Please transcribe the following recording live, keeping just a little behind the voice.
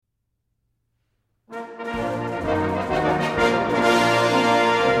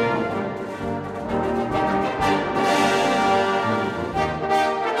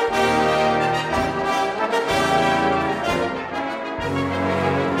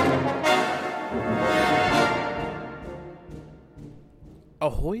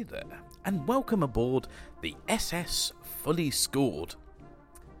Ahoy there, and welcome aboard the SS Fully Scored.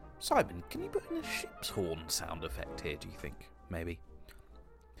 Simon, can you put in a ship's horn sound effect here, do you think? Maybe.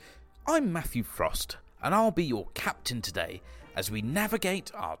 I'm Matthew Frost, and I'll be your captain today as we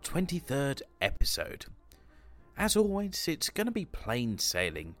navigate our 23rd episode. As always, it's going to be plain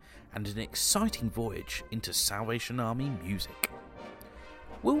sailing and an exciting voyage into Salvation Army music.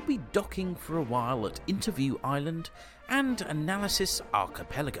 We'll be docking for a while at Interview Island and Analysis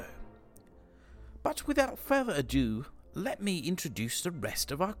Archipelago. But without further ado, let me introduce the rest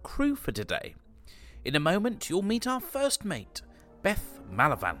of our crew for today. In a moment, you'll meet our first mate, Beth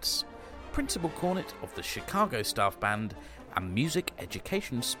Malavance, Principal Cornet of the Chicago Staff Band and Music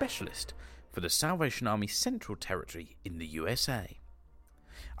Education Specialist for the Salvation Army Central Territory in the USA.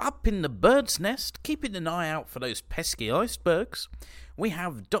 Up in the bird's nest, keeping an eye out for those pesky icebergs, we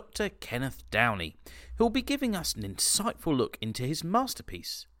have Dr. Kenneth Downey, who will be giving us an insightful look into his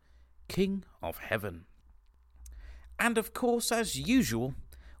masterpiece, King of Heaven. And of course, as usual,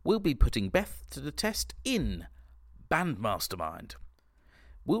 we'll be putting Beth to the test in Band Mastermind.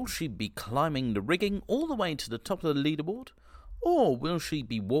 Will she be climbing the rigging all the way to the top of the leaderboard, or will she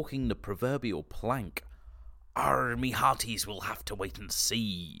be walking the proverbial plank? Me hearties will have to wait and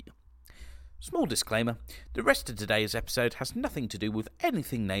see. Small disclaimer, the rest of today's episode has nothing to do with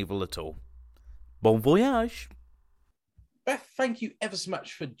anything naval at all. Bon voyage! Beth, thank you ever so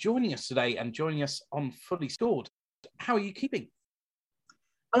much for joining us today and joining us on Fully Scored. How are you keeping?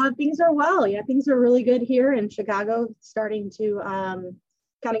 Things are well. Yeah, things are really good here in Chicago, starting to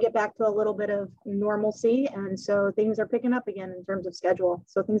kind of get back to a little bit of normalcy. And so things are picking up again in terms of schedule.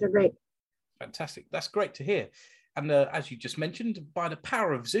 So things are great. Fantastic. That's great to hear. And as you just mentioned, by the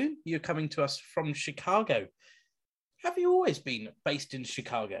power of Zoom, you're coming to us from Chicago. Have you always been based in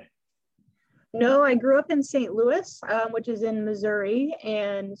Chicago? No, I grew up in St. Louis, which is in Missouri,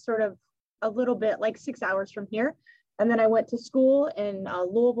 and sort of a little bit like 6 hours from here. And then I went to school in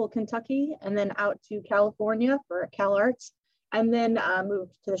Louisville, Kentucky, and then out to California for CalArts, and then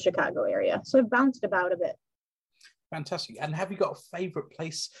moved to the Chicago area. So I've bounced about a bit. Fantastic. And have you got a favorite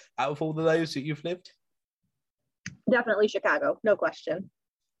place out of all of those that you've lived? Definitely Chicago, no question.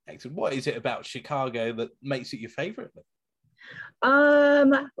 Excellent. What is it about Chicago that makes it your favorite?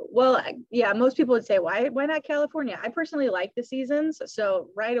 Well, yeah, most people would say, why not California? I personally like the seasons. So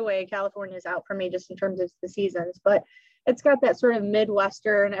right away, California is out for me just in terms of the seasons, but it's got that sort of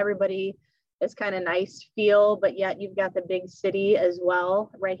Midwestern, everybody is kind of nice feel, but yet you've got the big city as well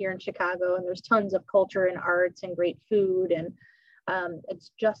right here in Chicago. And there's tons of culture and arts and great food. And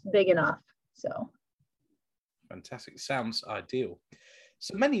it's just big enough. So. Fantastic. Sounds ideal.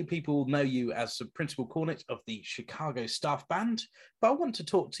 So many people know you as the principal cornet of the Chicago Staff Band, but I want to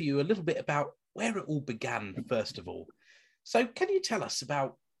talk to you a little bit about where it all began, first of all. So can you tell us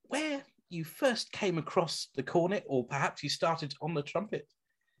about where you first came across the cornet, or perhaps you started on the trumpet?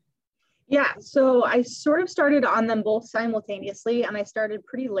 Yeah, so I sort of started on them both simultaneously, and I started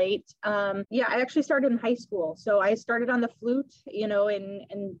pretty late. I actually started in high school. So I started on the flute,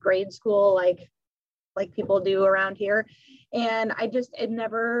 in grade school, like people do around here. And it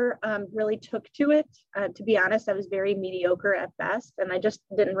never really took to it. To be honest, I was very mediocre at best, and I just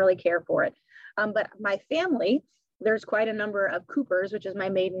didn't really care for it. But my family, there's quite a number of Coopers, which is my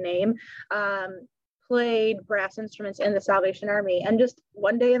maiden name, played brass instruments in the Salvation Army. And just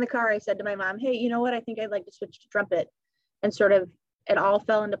one day in the car, I said to my mom, hey, you know what? I think I'd like to switch to trumpet. And sort of it all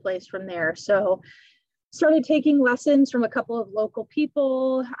fell into place from there. So started taking lessons from a couple of local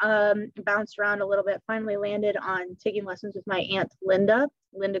people, bounced around a little bit, finally landed on taking lessons with my aunt, Linda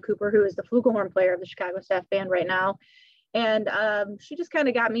Cooper, who is the flugelhorn player of the Chicago Staff Band right now. And she just kind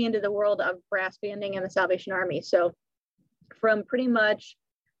of got me into the world of brass banding and the Salvation Army. So from pretty much,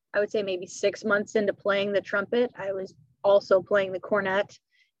 I would say maybe 6 months into playing the trumpet, I was also playing the cornet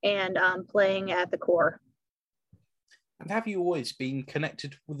and playing at the corps. And have you always been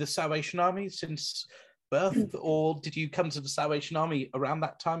connected with the Salvation Army since birth, or did you come to the Salvation Army around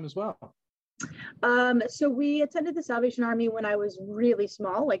that time as well? So we attended the Salvation Army when I was really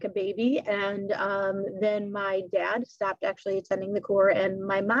small, like a baby. And then my dad stopped actually attending the corps, and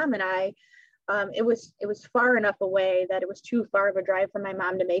my mom and I, it was far enough away that it was too far of a drive for my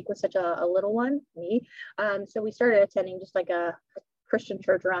mom to make with such a little one, me. So we started attending just like a Christian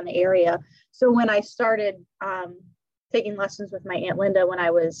church around the area. So when I started taking lessons with my Aunt Linda when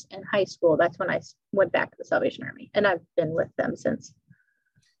I was in high school, that's when I went back to the Salvation Army, and I've been with them since.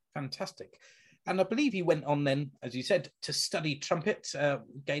 Fantastic. And I believe you went on then, as you said, to study trumpet,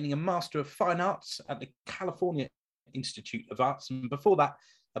 gaining a Master of Fine Arts at the California Institute of Arts, and before that,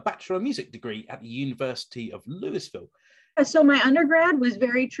 a Bachelor of Music degree at the University of Louisville. So my undergrad was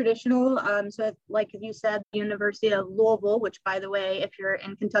very traditional. So like you said, University of Louisville, which by the way, if you're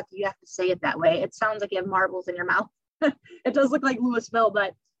in Kentucky, you have to say it that way. It sounds like you have marbles in your mouth. It does look like Louisville,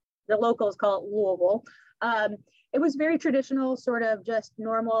 but the locals call it Louisville. Um, it was very traditional, sort of just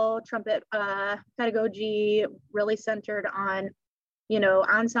normal trumpet pedagogy, really centered on,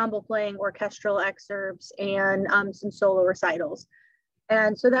 ensemble playing, orchestral excerpts, and some solo recitals.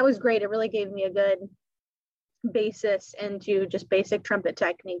 And so that was great. It really gave me a good basis into just basic trumpet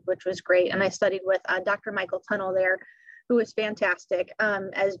technique, which was great. And I studied with Dr. Michael Tunnell there, who was fantastic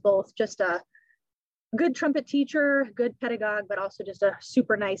as both just a good trumpet teacher, good pedagogue, but also just a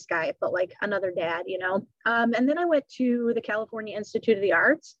super nice guy. It felt like another dad. And then I went to the California Institute of the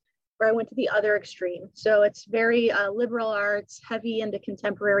Arts, where I went to the other extreme. So it's very liberal arts, heavy into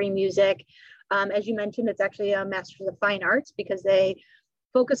contemporary music. As you mentioned, it's actually a Master's of Fine Arts because they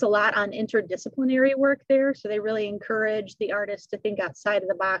focus a lot on interdisciplinary work there. So they really encourage the artists to think outside of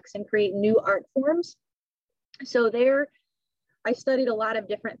the box and create new art forms. So there, I studied a lot of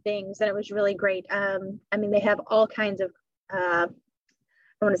different things and it was really great. They have all kinds of, I don't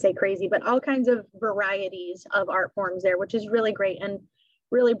want to say crazy, but all kinds of varieties of art forms there, which is really great and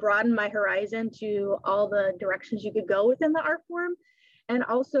really broadened my horizon to all the directions you could go within the art form. And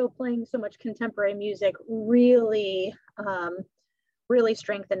also playing so much contemporary music really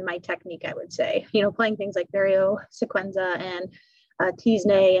strengthened my technique, I would say. Playing things like Berio Sequenza and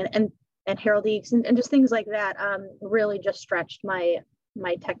Tisney and Harold Eakes and just things like that really just stretched my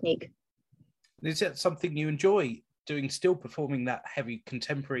technique. Is that something you enjoy doing, still performing that heavy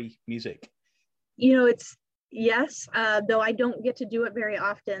contemporary music? It's yes, though I don't get to do it very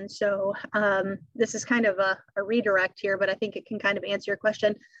often. So this is kind of a redirect here, but I think it can kind of answer your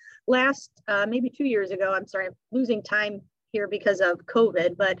question. Last, maybe 2 years ago, I'm sorry, I'm losing time here because of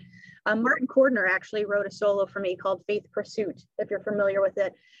COVID, but Martin Cordner actually wrote a solo for me called Faith Pursuit, if you're familiar with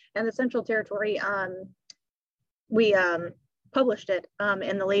it. And the Central Territory, we published it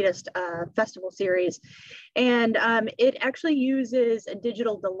in the latest festival series. And it actually uses a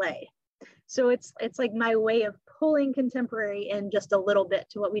digital delay. So it's like my way of pulling contemporary in just a little bit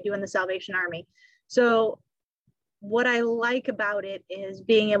to what we do in the Salvation Army. So what I like about it is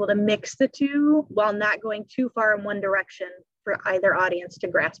being able to mix the two while not going too far in one direction for either audience to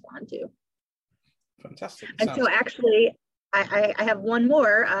grasp onto. Fantastic. And so actually, I have one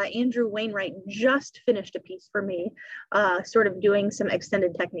more. Andrew Wainwright just finished a piece for me, sort of doing some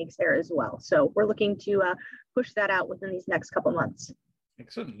extended techniques there as well. So we're looking to push that out within these next couple months.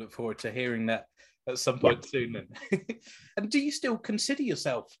 Excellent. Look forward to hearing that at some point soon then. And do you still consider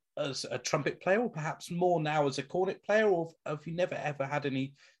yourself as a trumpet player, or perhaps more now as a cornet player, or have you never ever had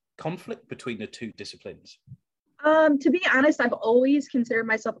any conflict between the two disciplines? To be honest, I've always considered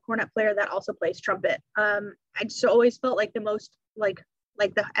myself a cornet player that also plays trumpet. I just always felt like the most like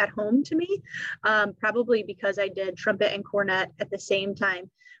the at home to me, probably because I did trumpet and cornet at the same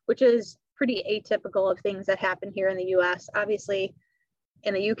time, which is pretty atypical of things that happen here in the US. Obviously,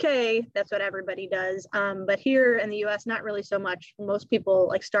 in the UK, that's what everybody does. But here in the US, not really so much. Most people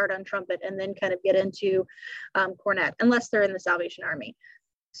like start on trumpet and then kind of get into cornet, unless they're in the Salvation Army.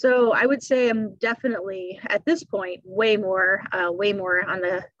 So I would say I'm definitely at this point way more on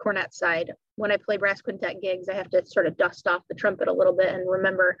the cornet side. When I play brass quintet gigs, I have to sort of dust off the trumpet a little bit and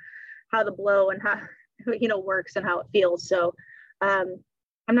remember how the blow and how works and how it feels. So I'm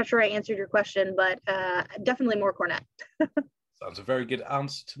not sure I answered your question, but definitely more cornet. Sounds a very good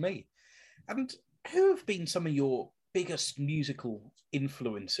answer to me. And who have been some of your biggest musical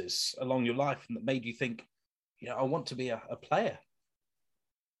influences along your life and that made you think, I want to be a player?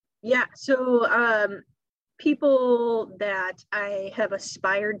 Yeah, so people that I have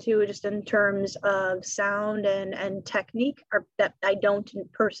aspired to just in terms of sound and technique are that I don't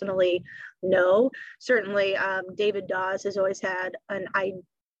personally know. Certainly, David Dawes has always had an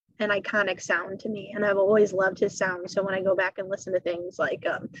iconic sound to me, and I've always loved his sound. So when I go back and listen to things like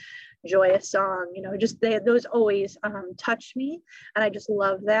Joyous Song, those always touch me, and I just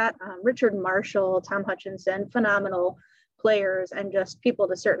love that. Richard Marshall, Tom Hutchinson, phenomenal players and just people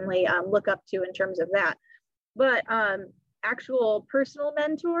to certainly look up to in terms of that. But actual personal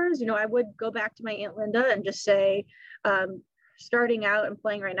mentors, I would go back to my Aunt Linda and just say, starting out and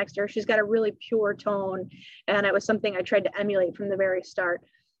playing right next to her, she's got a really pure tone, and it was something I tried to emulate from the very start.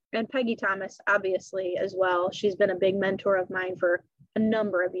 And Peggy Thomas, obviously, as well. She's been a big mentor of mine for a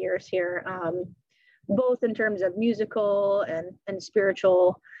number of years here, both in terms of musical and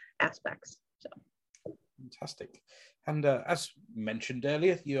spiritual aspects. So. Fantastic. And as mentioned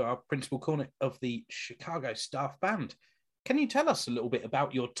earlier, you are principal cornet of the Chicago Staff Band. Can you tell us a little bit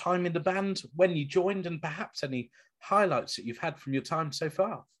about your time in the band, when you joined, and perhaps any highlights that you've had from your time so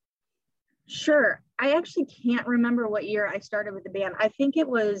far? Sure. I actually can't remember what year I started with the band. I think it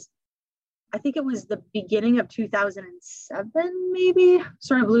was the beginning of 2007, maybe,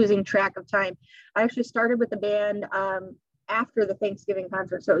 sort of losing track of time. I actually started with the band after the Thanksgiving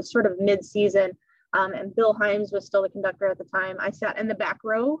concert. So it was sort of mid-season. And Bill Himes was still the conductor at the time. I sat in the back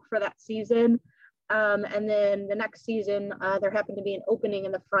row for that season. And then the next season, there happened to be an opening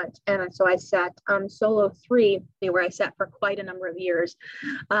in the front. And so I sat solo 3, where I sat for quite a number of years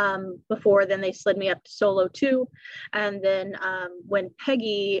before then they slid me up to solo 2. And then when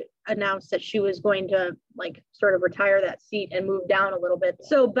Peggy announced that she was going to sort of retire that seat and move down a little bit.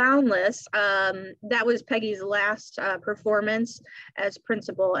 So Boundless, that was Peggy's last performance as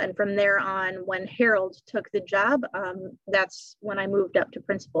principal. And from there on, when Harold took the job, that's when I moved up to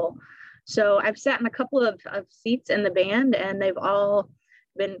principal. So I've sat in a couple of seats in the band, and they've all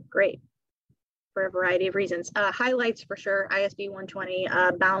been great for a variety of reasons. Highlights for sure, ISB 120,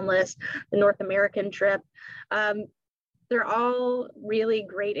 Boundless, the North American trip. They're all really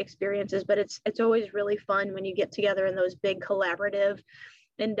great experiences, but it's always really fun when you get together in those big collaborative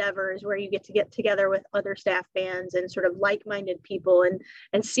endeavors where you get together with other staff bands and sort of like-minded people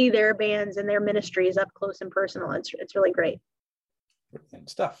and see their bands and their ministries up close and personal. It's really great. Brilliant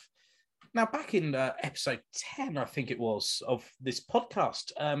stuff. Now, back in episode 10, I think it was, of this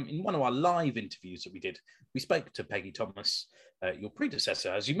podcast, in one of our live interviews that we did, we spoke to Peggy Thomas, your predecessor,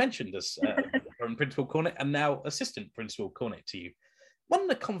 as you mentioned, as Principal Cornet, and now Assistant Principal Cornet to you. One of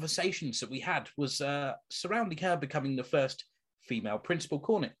the conversations that we had was surrounding her becoming the first female Principal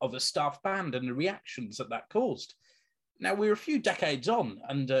Cornet of a staff band and the reactions that caused. Now, we're a few decades on,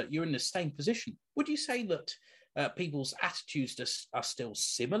 and you're in the same position. Would you say that people's attitudes are still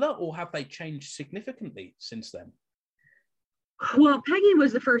similar, or have they changed significantly since then? Well, Peggy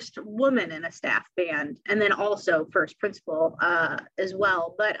was the first woman in a staff band, and then also first principal as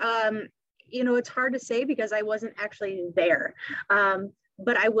well. But, it's hard to say because I wasn't actually there.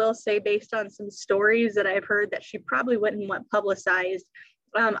 But I will say, based on some stories that I've heard that she probably wouldn't want publicized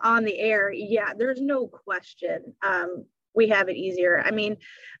on the air, yeah, there's no question we have it easier. I mean,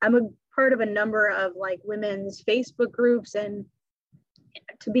 I'm a part of a number of women's Facebook groups, and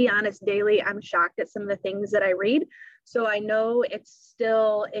to be honest, daily I'm shocked at some of the things that I read. So I know it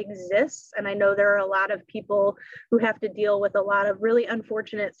still exists, and I know there are a lot of people who have to deal with a lot of really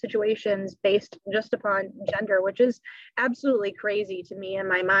unfortunate situations based just upon gender, which is absolutely crazy to me in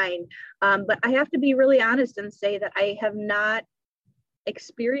my mind. But I have to be really honest and say that I have not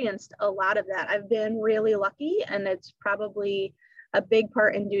experienced a lot of that. I've been really lucky, and it's probably a big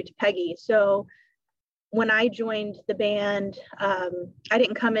part and due to Peggy. So when I joined the band, I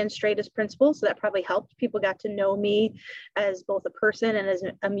didn't come in straight as principal, so that probably helped. People got to know me as both a person and as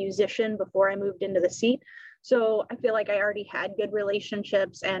a musician before I moved into the seat. So I feel like I already had good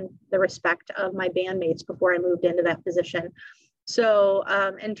relationships and the respect of my bandmates before I moved into that position. So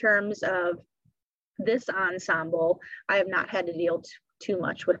in terms of this ensemble, I have not had to deal too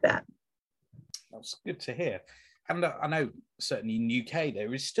much with that. That's good to hear. And I know certainly in the UK,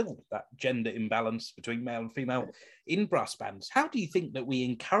 there is still that gender imbalance between male and female in brass bands. How do you think that we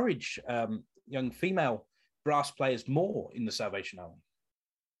encourage young female brass players more in the Salvation Army?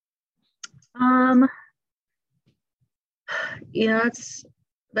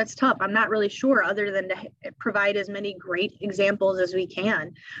 That's tough. I'm not really sure, other than to provide as many great examples as we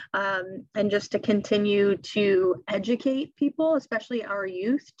can, and just to continue to educate people, especially our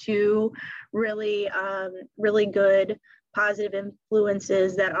youth, to really, really good positive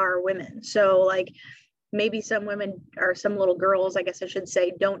influences that are women. So maybe some women, or some little girls, I guess I should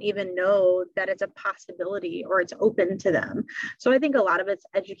say, don't even know that it's a possibility or it's open to them. So I think a lot of it's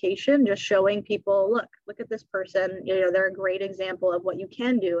education, just showing people, look at this person, they're a great example of what you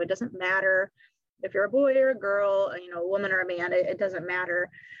can do. It doesn't matter if you're a boy or a girl, a woman or a man, it doesn't matter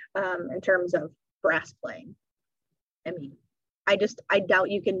in terms of brass playing. I mean, I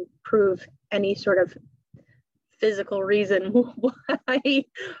doubt you can prove any sort of physical reason why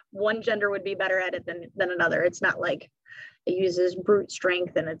one gender would be better at it than another. It's not like it uses brute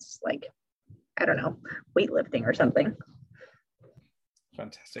strength and it's I don't know, weightlifting or something.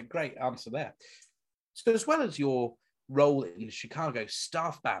 Fantastic. Great answer there. So as well as your role in the Chicago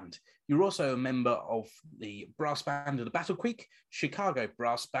staff band, you're also a member of the brass band of the Battle Creek Chicago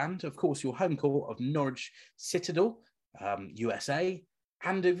Brass Band, of course, your home corps of Norwich Citadel, USA,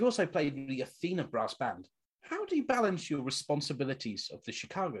 and you've also played with the Athena Brass Band. How do you balance your responsibilities of the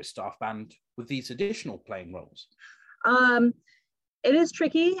Chicago staff band with these additional playing roles? It is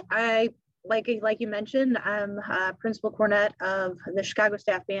tricky. I like you mentioned, I'm principal cornet of the Chicago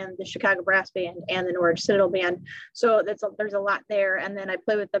Staff Band, the Chicago Brass Band, and the Norwich Citadel Band. So there's a lot there. And then I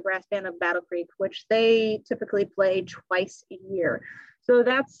play with the brass band of Battle Creek, which they typically play twice a year. So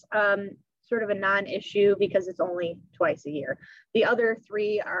that's sort of a non-issue because it's only twice a year. The other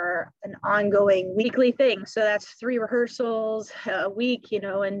three are an ongoing weekly thing. So that's 3 rehearsals a week,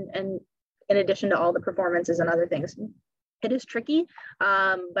 and in addition to all the performances and other things. It is tricky,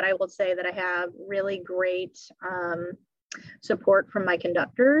 but I will say that I have really great support from my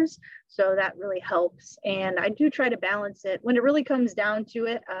conductors. So that really helps. And I do try to balance it. When it really comes down to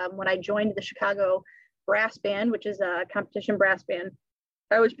it, when I joined the Chicago Brass Band, which is a competition brass band,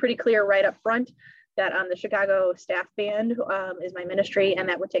 I was pretty clear right up front that the Chicago Staff Band is my ministry and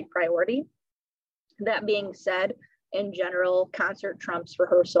that would take priority. That being said, in general, concert trumps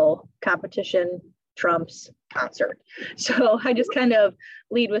rehearsal, competition trumps concert. So I just kind of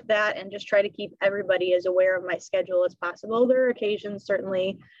lead with that and just try to keep everybody as aware of my schedule as possible. There are occasions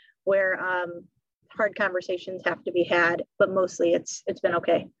certainly where hard conversations have to be had, but mostly it's been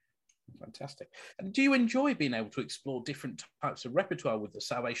okay. Fantastic. And do you enjoy being able to explore different types of repertoire with the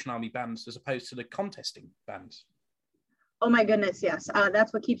Salvation Army bands as opposed to the contesting bands? Oh my goodness, yes.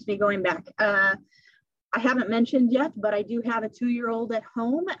 That's what keeps me going back. I haven't mentioned yet, but I do have a 2-year-old at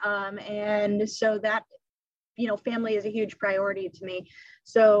home. And so that, family is a huge priority to me.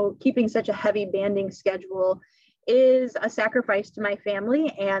 So keeping such a heavy banding schedule is a sacrifice to my family.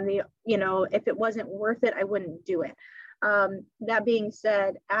 And if it wasn't worth it, I wouldn't do it. That being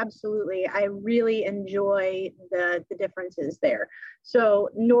said, absolutely, I really enjoy the differences there. So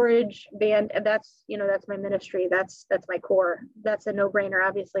Norwich Band, that's my ministry. That's my core. That's a no-brainer.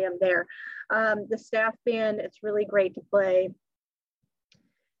 Obviously, I'm there. The Staff Band, it's really great to play,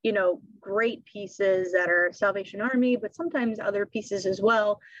 great pieces that are Salvation Army, but sometimes other pieces as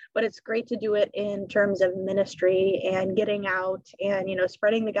well. But it's great to do it in terms of ministry and getting out and,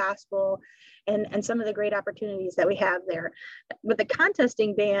 spreading the gospel and some of the great opportunities that we have there. With the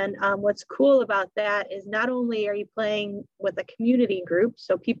contesting band, what's cool about that is not only are you playing with a community group,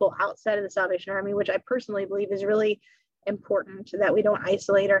 so people outside of the Salvation Army, which I personally believe is really important that we don't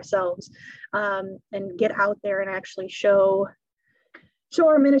isolate ourselves and get out there and actually show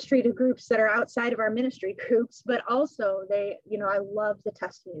our ministry to groups that are outside of our ministry groups, but also I love the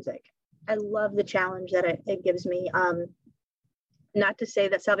test music. I love the challenge that it gives me. Not to say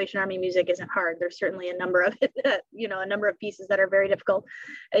that Salvation Army music isn't hard. There's certainly a number of it, a number of pieces that are very difficult.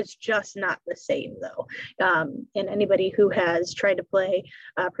 It's just not the same though. And anybody who has tried to play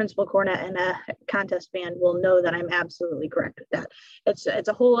principal cornet and a contest band will know that I'm absolutely correct with that. It's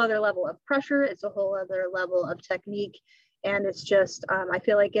a whole other level of pressure. It's a whole other level of technique. And it's just, I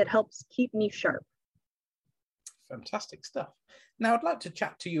feel like it helps keep me sharp. Fantastic stuff. Now, I'd like to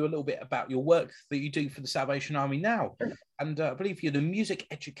chat to you a little bit about your work that you do for the Salvation Army now. Sure. And I believe you're the music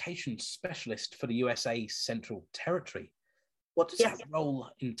education specialist for the USA Central Territory. What does that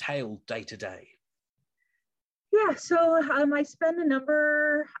role entail day to day? Yeah, so I spend a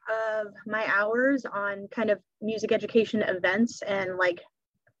number of my hours on kind of music education events and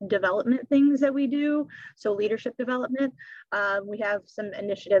development things that we do. So leadership development. We have some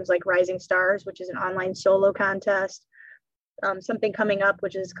initiatives like Rising Stars, which is an online solo contest. Something coming up,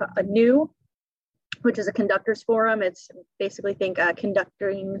 which is which is a conductors forum. It's basically a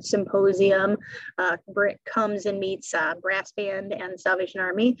conducting symposium. Comes and meets brass band and Salvation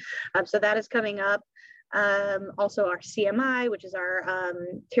Army. So that is coming up. Also our CMI, which is our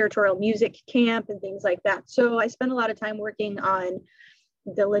territorial music camp and things like that. So I spend a lot of time working on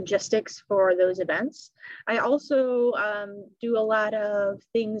the logistics for those events. I also do a lot of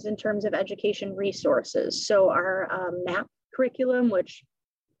things in terms of education resources. So our MAP curriculum, which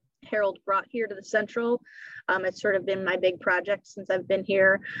Harold brought here to the Central, it's sort of been my big project since I've been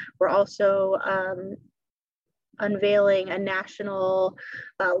here. We're also unveiling a national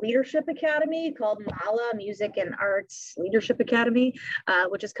leadership academy called MALA, Music and Arts Leadership Academy,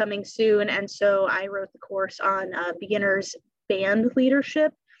 which is coming soon. And so I wrote the course on beginners band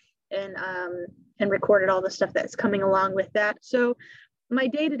leadership and recorded all the stuff that's coming along with that. So my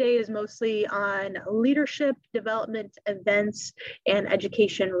day-to-day is mostly on leadership development events and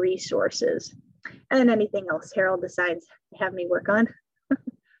education resources and anything else Harold decides to have me work on.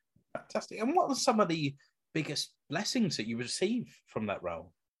 Fantastic. And what are some of the biggest blessings that you receive from that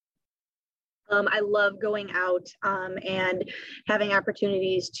role? I love going out and having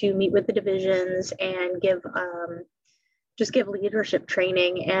opportunities to meet with the divisions and give leadership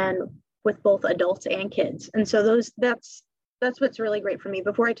training and with both adults and kids. And so that's that's what's really great for me.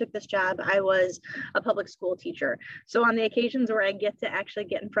 Before I took this job, I was a public school teacher. So on the occasions where I get to actually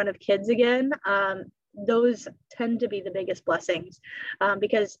get in front of kids again, those tend to be the biggest blessings,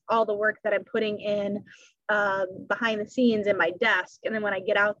 because all the work that I'm putting in behind the scenes in my desk, and then when I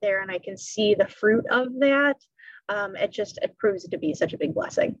get out there and I can see the fruit of that, it proves to be such a big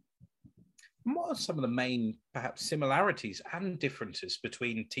blessing. And what are some of the main, perhaps, similarities and differences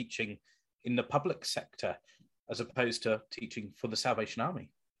between teaching in the public sector as opposed to teaching for the Salvation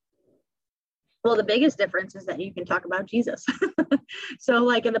Army? Well, the biggest difference is that you can talk about Jesus. So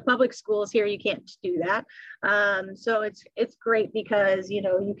like in the public schools here, you can't do that. So it's great because,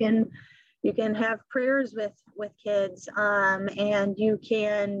 you can have prayers with kids, and you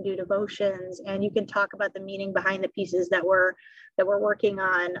can do devotions, and you can talk about the meaning behind the pieces that we're working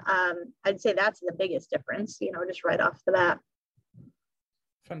on. I'd say that's the biggest difference, just right off the bat.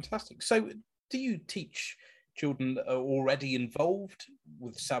 Fantastic. So do you teach children that are already involved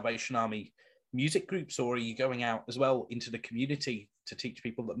with Salvation Army music groups, or are you going out as well into the community to teach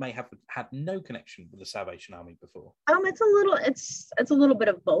people that may have had no connection with the Salvation Army before? It's a little bit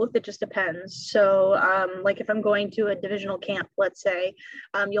of both. It just depends. So like if I'm going to a divisional camp, let's say,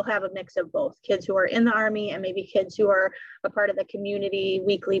 you'll have a mix of both kids who are in the Army and maybe kids who are a part of the community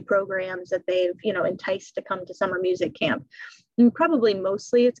weekly programs that they've enticed to come to summer music camp. And probably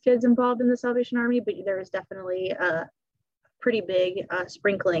mostly it's kids involved in the Salvation Army, but there is definitely a pretty big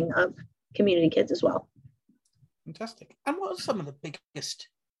sprinkling of community kids as well. Fantastic. And what are some of the biggest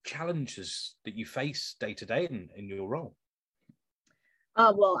challenges that you face day to day in your role?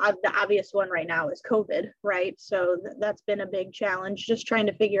 Well, the obvious one right now is COVID, right? So that's been a big challenge, just trying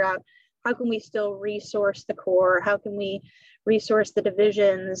to figure out how can we still resource the Corps? How can we resource the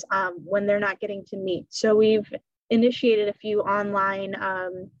divisions when they're not getting to meet? So we've initiated a few online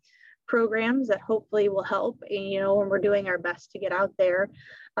programs that hopefully will help, and we're doing our best to get out there.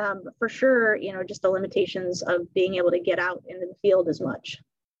 But for sure, just the limitations of being able to get out into the field as much.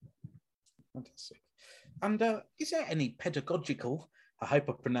 Fantastic. And is there any pedagogical, I hope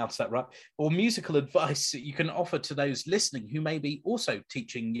I pronounced that right, or musical advice that you can offer to those listening who may be also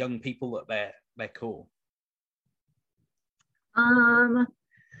teaching young people at their core? Well,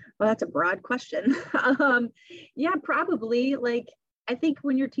 that's a broad question. Yeah, probably. Like, I think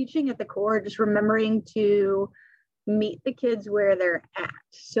when you're teaching at the Corps, just remembering to meet the kids where they're at.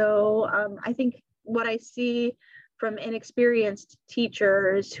 So I think what I see from inexperienced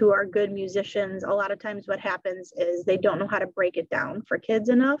teachers who are good musicians, a lot of times what happens is they don't know how to break it down for kids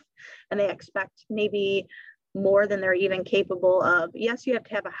enough, and they expect maybe more than they're even capable of. Yes, you have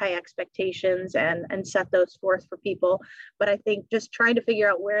to have a high expectations and set those forth for people, but I think just trying to figure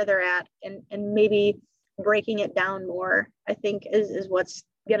out where they're at and maybe breaking it down more, I think is what's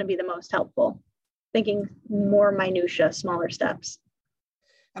going to be the most helpful. Thinking more minutia, smaller steps.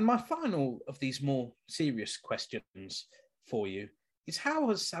 And my final of these more serious questions for you is, how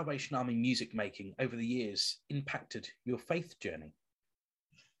has Salvation Army music making over the years impacted your faith journey?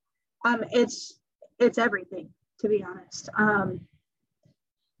 It's everything, to be honest.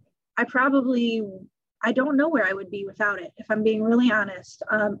 I don't know where I would be without it, if I'm being really honest.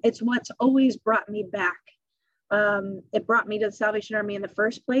 It's what's always brought me back. It brought me to the Salvation Army in the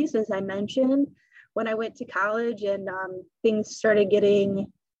first place, as I mentioned, when I went to college and things started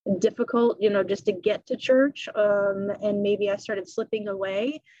getting difficult, just to get to church, and maybe I started slipping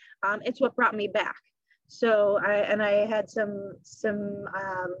away. It's what brought me back. So I had some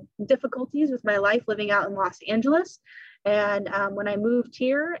difficulties with my life living out in Los Angeles, and when I moved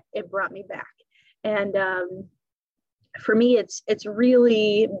here, it brought me back. And for me, it's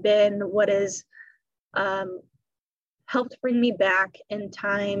really been what has helped bring me back in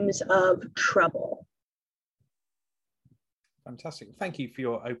times of trouble. Fantastic. Thank you for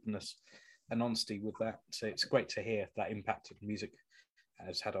your openness and honesty with that. So it's great to hear that impact that music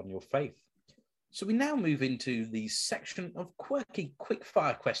has had on your faith. So we now move into the section of quirky quick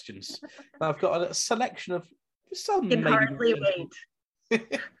fire questions. I've got a selection of some can hardly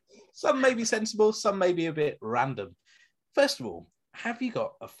wait. Some may be sensible, some may be a bit random. First of all, have you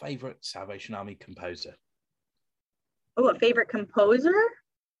got a favourite Salvation Army composer? Oh, a favorite composer?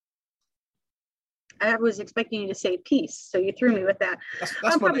 I was expecting you to say Peace, so you threw me with that.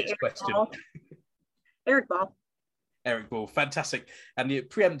 That's my next question. Eric Ball. Eric Ball, fantastic. And you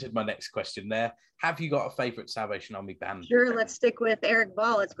preempted my next question there. Have you got a favourite Salvation Army band? Sure, let's stick with Eric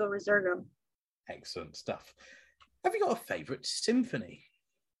Ball. Let's go Resurgam. Excellent stuff. Have you got a favourite symphony?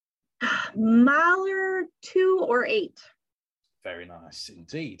 Mahler 2 or 8. Very nice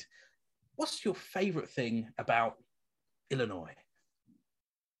indeed. What's your favourite thing about Illinois?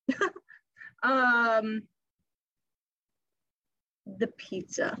 The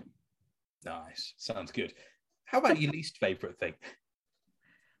pizza. Nice. Sounds good. How about your least favourite thing?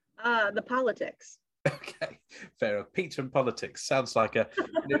 The politics. Okay, fair enough. Pizza and politics sounds like a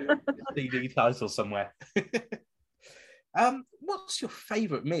CD title somewhere. What's your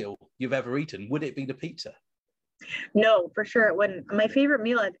favourite meal you've ever eaten? Would it be the pizza? No, for sure it wouldn't. My favorite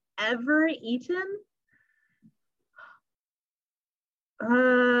meal I've ever eaten.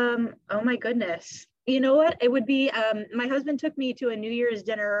 Oh my goodness. You know what? It would be my husband took me to a New Year's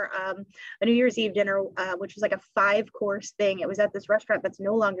dinner, a New Year's Eve dinner, which was like a 5-course thing. It was at this restaurant that's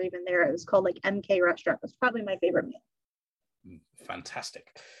no longer even there. It was called like MK Restaurant. It was probably my favorite meal.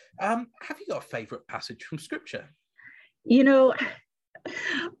 Fantastic. Have you got a favorite passage from scripture? You know,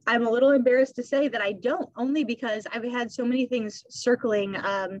 I'm a little embarrassed to say that I don't, only because I've had so many things circling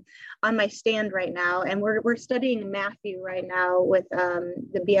on my stand right now, and we're studying Matthew right now with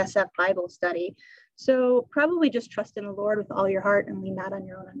the BSF Bible study. So probably just trust in the Lord with all your heart and lean not on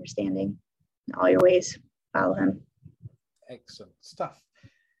your own understanding. In all your ways, follow him. Excellent stuff.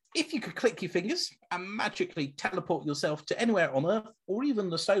 If you could click your fingers and magically teleport yourself to anywhere on Earth or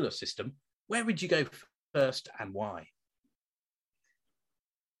even the solar system, where would you go first and why?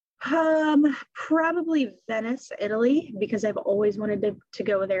 Probably Venice, Italy, because I've always wanted to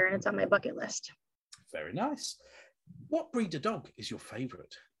go there and it's on my bucket list. Very nice. What breed of dog is your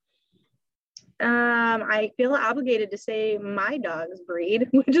favorite? I feel obligated to say my dog's breed,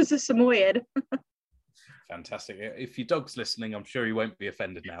 which is a Samoyed. Fantastic. If your dog's listening, I'm sure he won't be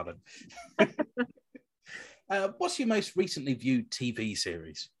offended now then. What's your most recently viewed TV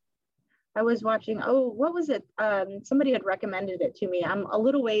series? I was watching, what was it? Somebody had recommended it to me. I'm a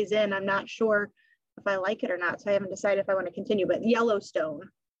little ways in. I'm not sure if I like it or not, so I haven't decided if I want to continue, but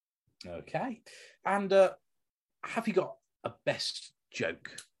Yellowstone. Okay. And have you got a best joke?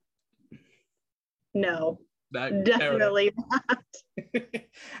 No, definitely not.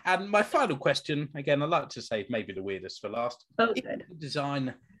 And my final question, again, I'd like to save maybe the weirdest for last. Oh, if good. you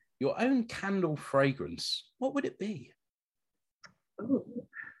design your own candle fragrance, what would it be? Oh,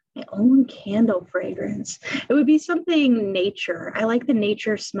 my own candle fragrance. It would be something nature. I like the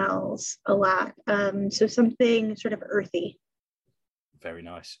nature smells a lot. So something sort of earthy. Very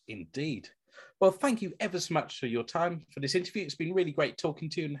nice indeed. Well, thank you ever so much for your time for this interview. It's been really great talking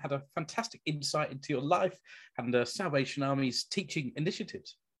to you and had a fantastic insight into your life and the Salvation Army's teaching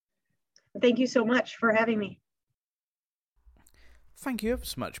initiatives. Thank you so much for having me. Thank you ever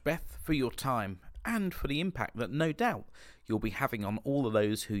so much, Beth, for your time and for the impact that no doubt you'll be having on all of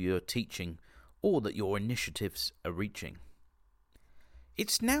those who you're teaching or that your initiatives are reaching.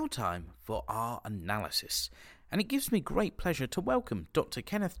 It's now time for our analysis, and it gives me great pleasure to welcome Dr.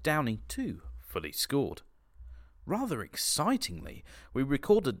 Kenneth Downey to Fully Scored. Rather excitingly, we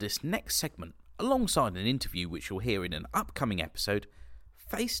recorded this next segment alongside an interview which you'll hear in an upcoming episode,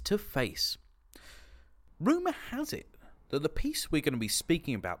 face to face. Rumour has it that the piece we're going to be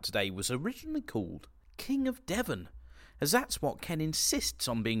speaking about today was originally called King of Devon, as that's what Ken insists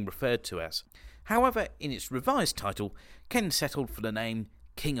on being referred to as. However, in its revised title, Ken settled for the name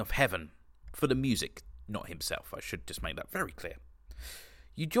King of Heaven, for the music, not himself. I should just make that very clear.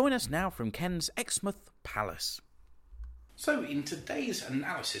 You join us now from Ken's Exmouth Palace. So in today's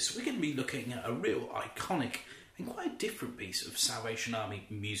analysis, we're going to be looking at a real iconic and quite a different piece of Salvation Army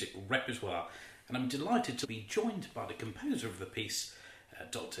music repertoire. And I'm delighted to be joined by the composer of the piece,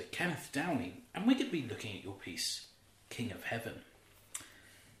 Dr. Kenneth Downey, and we're going to be looking at your piece, King of Heaven.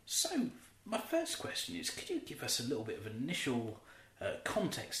 So, my first question is, could you give us a little bit of initial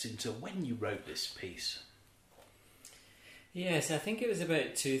context into when you wrote this piece? Yes, I think it was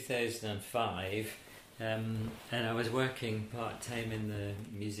about 2005, and I was working part-time in the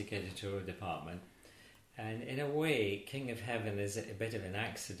music editorial department, and in a way, King of Heaven is a bit of an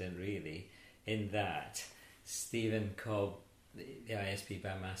accident, really, in that Stephen Cobb, the ISP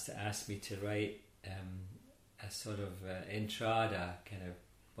bandmaster, asked me to write a sort of entrada, kind of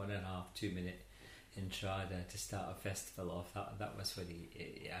 1.5-2 minute entrada to start a festival off. That was what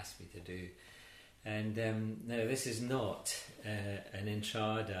he asked me to do. And now this is not an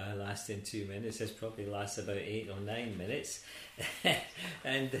entrada lasting 2 minutes. This probably lasts about 8 or 9 minutes,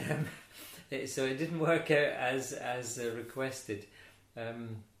 and so it didn't work out as requested.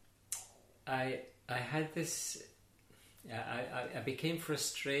 I had this. I became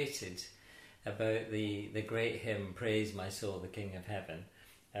frustrated about the great hymn "Praise My Soul, the King of Heaven."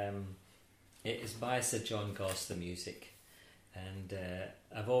 It is by Sir John Goss, the music, and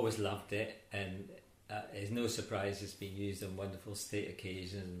I've always loved it, and it's no surprise it's been used on wonderful state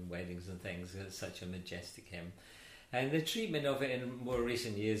occasions and weddings and things. It's such a majestic hymn, and the treatment of it in more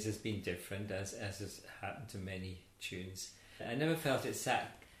recent years has been different, as has happened to many tunes. I never felt it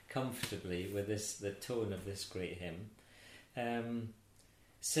sat comfortably with the tone of this great hymn.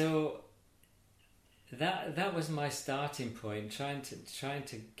 So that was my starting point, trying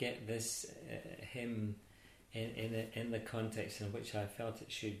to get this hymn in the context in which I felt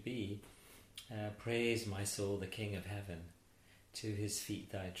it should be. Praise my soul, the King of Heaven, to his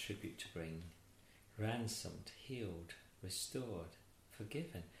feet thy tribute to bring. Ransomed, healed, restored,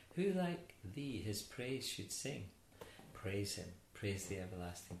 forgiven. Who like thee his praise should sing? Praise him, praise the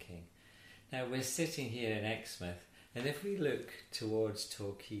everlasting King. Now we're sitting here in Exmouth, and if we look towards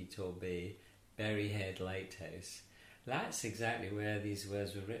Torquay, Torbay, Berryhead Lighthouse, that's exactly where these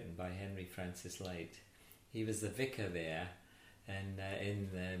words were written by Henry Francis Lyte. He was the vicar there and in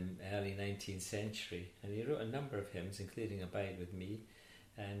the early 19th century, and he wrote a number of hymns, including Abide With Me,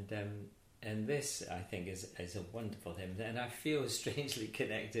 and this, I think, is a wonderful hymn, and I feel strangely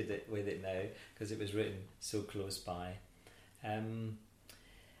connected with it now because it was written so close by. And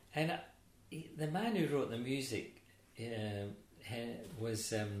the man who wrote the music was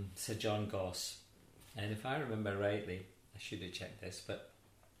Sir John Goss, and if I remember rightly, I should have checked this, but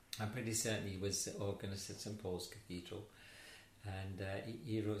I'm pretty certain he was the organist at St Paul's Cathedral, and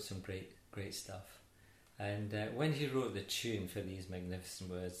he wrote some great stuff. And when he wrote the tune for these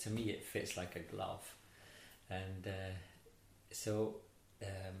magnificent words, to me it fits like a glove. And so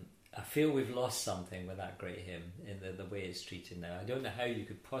I feel we've lost something with that great hymn in the way it's treated now. I don't know how you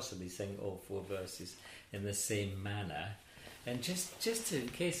could possibly sing all 4 verses in the same manner. And just in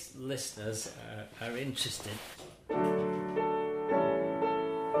case listeners are interested,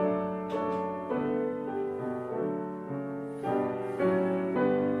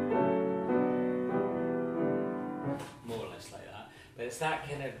 it's that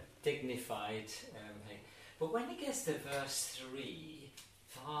kind of dignified thing. But when it gets to verse 3,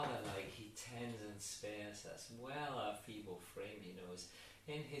 Father, like he tends and spares us, well our feeble frame he knows,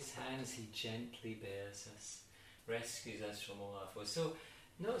 in his hands he gently bears us, rescues us from all our foes. So,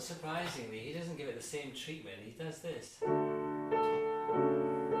 not surprisingly, he doesn't give it the same treatment, he does this.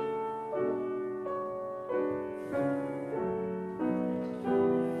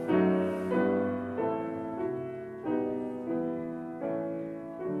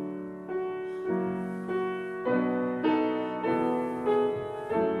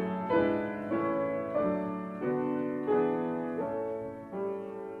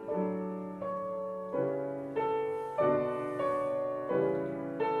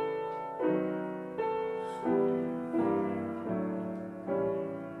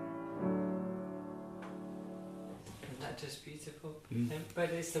 Just beautiful,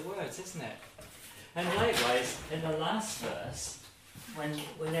 but it's the words, isn't it? And likewise, in the last verse,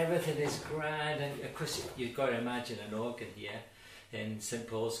 when everything is grand, and of course you've got to imagine an organ here in St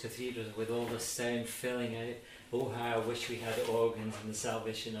Paul's Cathedral with all the sound filling it. Oh, how I wish we had organs in the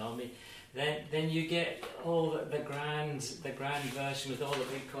Salvation Army. Then you get all the grand version with all the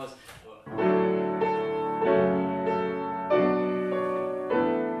big chords.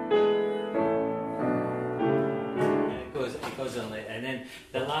 And then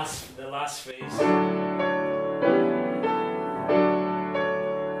the last phrase,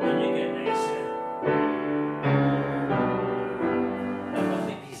 and you get this a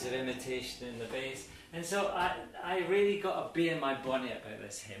lovely piece of imitation in the bass. And so I really got a bee in my bonnet about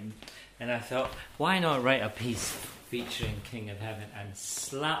this hymn, and I thought, why not write a piece featuring King of Heaven and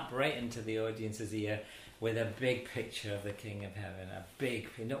slap right into the audience's ear with a big picture of the King of Heaven,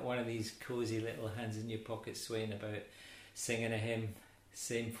 not one of these cosy little hands in your pocket swaying about, singing a hymn,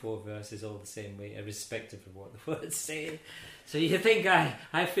 same 4 verses all the same way, irrespective of what the words say. So you think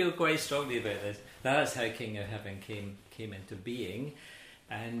I feel quite strongly about this. That's how King of Heaven came into being,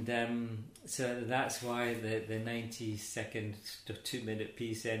 and so that's why the 90-second to 2-minute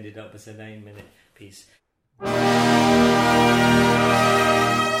piece ended up as a 9-minute piece.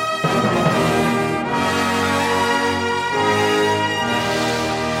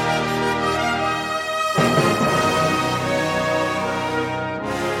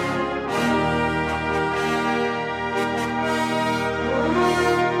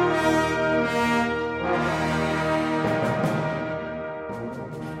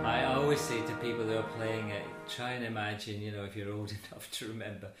 Try and imagine, if you're old enough to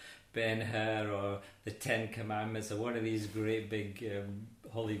remember Ben-Hur or the Ten Commandments or one of these great big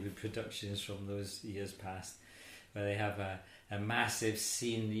Hollywood productions from those years past, where they have a massive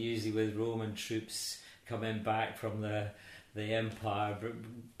scene, usually with Roman troops coming back from the empire,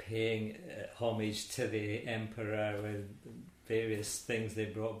 paying homage to the emperor with various things they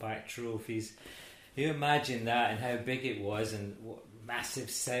brought back, trophies. You imagine that and how big it was and what massive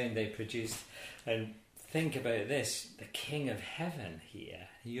sound they produced, and think about this, the King of Heaven here,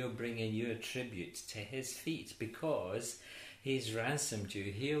 you're bringing your tribute to his feet because he's ransomed you,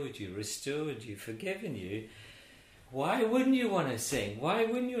 healed you, restored you, forgiven you. Why wouldn't you want to sing? Why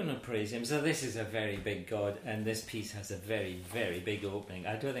wouldn't you want to praise him? So this is a very big God, and this piece has a very, very big opening.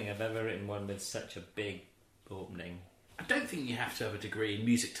 I don't think I've ever written one with such a big opening. I don't think you have to have a degree in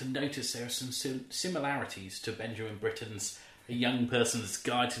music to notice there are some similarities to Benjamin Britten's A Young Person's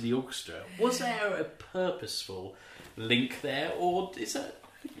Guide to the Orchestra. Was there a purposeful link there, or is that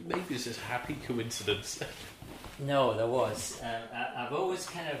maybe it's just a happy coincidence? No, there was. I've always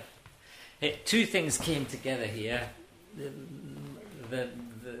kind of... two things came together here.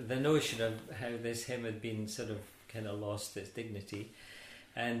 The notion of how this hymn had been sort of kind of lost its dignity.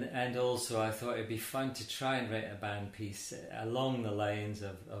 And also I thought it'd be fun to try and write a band piece along the lines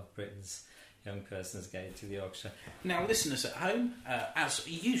of Britain's Young Person's Guide to the Orchestra. Now listeners at home, as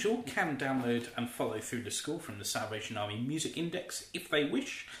usual, can download and follow Through the Score from the Salvation Army Music Index if they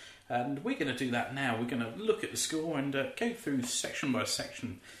wish. And we're going to do that now. We're going to look at the score and go through section by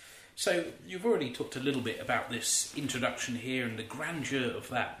section. So you've already talked a little bit about this introduction here and the grandeur of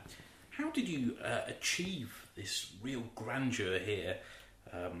that. How did you achieve this real grandeur here?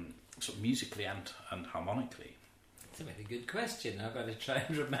 Sort of musically and harmonically? It's a very good question. I've got to try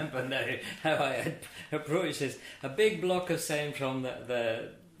and remember now how I had approached this. A big block of sound from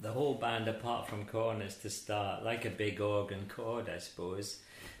the whole band apart from cornets to start, like a big organ chord, I suppose.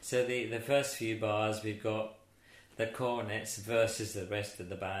 So the first few bars we've got the cornets versus the rest of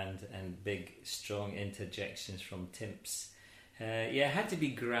the band and big strong interjections from timps. It had to be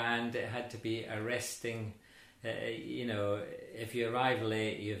grand, it had to be arresting. If you arrive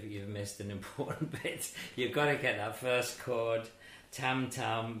late, you've missed an important bit. You've got to get that first chord,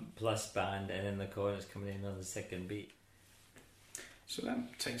 tam-tam plus band, and then the cornets coming in on the second beat. So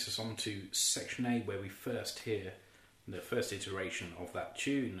that takes us on to section A, where we first hear the first iteration of that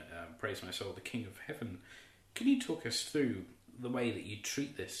tune, Praise My Soul, the King of Heaven. Can you talk us through the way that you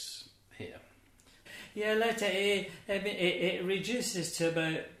treat this here? Yeah, letter A, it reduces to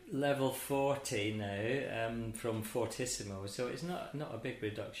about level 40 now, from fortissimo, so it's not a big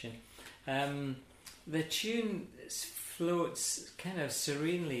reduction. The tune floats kind of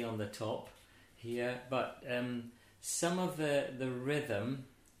serenely on the top here, but some of the rhythm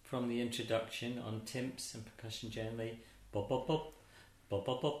from the introduction on timps and percussion generally, bop bop bop, bop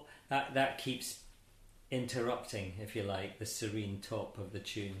bop bop, that keeps interrupting, if you like, the serene top of the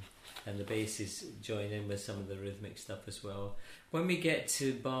tune, and the basses join in with some of the rhythmic stuff as well. When we get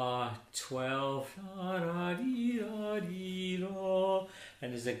to bar 12,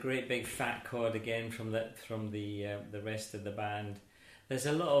 and there's a great big fat chord again from the rest of the band. There's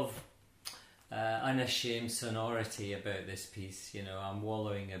a lot of unashamed sonority about this piece. I'm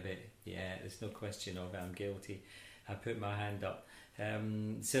wallowing a bit. Yeah, there's no question of it. I'm guilty. I put my hand up.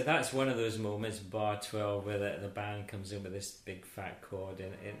 So that's one of those moments, bar 12, where the band comes in with this big fat chord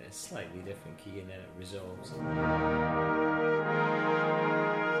in a slightly different key, and then it resolves.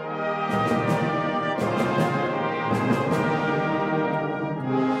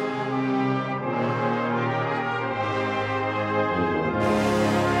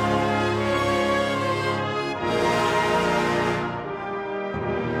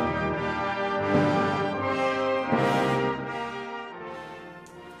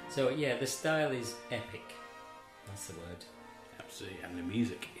 So yeah, the style is epic. That's the word. Absolutely, and the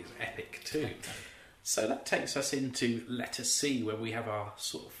music is epic too. So that takes us into letter C, where we have our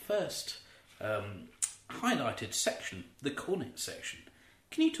sort of first highlighted section, the cornet section.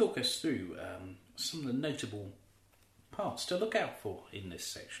 Can you talk us through some of the notable parts to look out for in this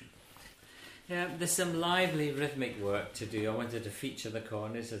section? Yeah, there's some lively rhythmic work to do. I wanted to feature the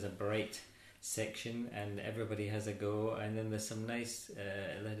cornets as a bright section, and everybody has a go, and then there's some nice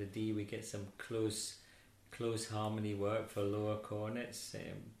letter D, we get some close harmony work for lower cornets,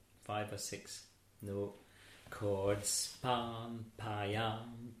 5 or 6 note chords, pam, pa,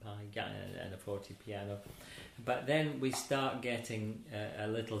 yam, and a forte piano. But then we start getting a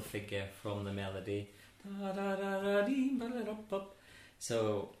little figure from the melody,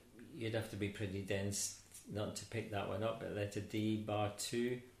 so you'd have to be pretty dense not to pick that one up. But letter D, bar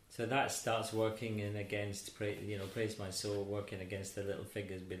 2, so that starts working in against, Praise My Soul, working against the little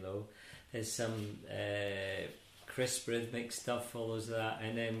figures below. There's some crisp rhythmic stuff follows that,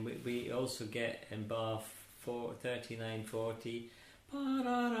 and then we also get in bar 39-40,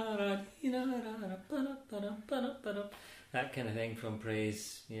 that kind of thing from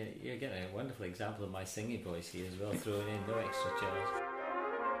Praise. You're getting a wonderful example of my singing voice here as well, throwing in no extra charge.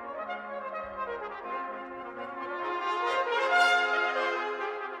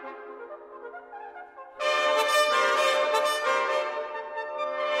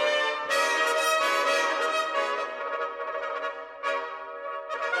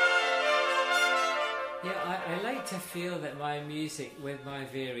 feel that my music, with my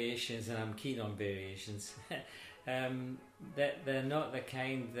variations, and I'm keen on variations, that they're not the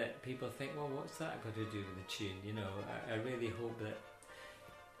kind that people think, well, what's that got to do with the tune? You know, I really hope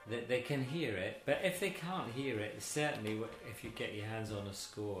that they can hear it. But if they can't hear it, certainly if you get your hands on a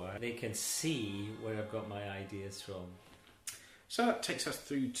score, they can see where I've got my ideas from. So that takes us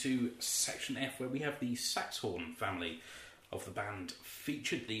through to section F, where we have the sax horn family of the band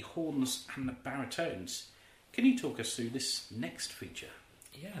featured, the horns and the baritones. Can you talk us through this next feature?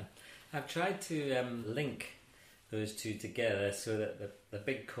 Yeah, I've tried to link those two together so that the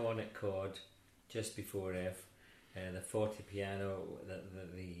big cornet chord just before F, the forte piano,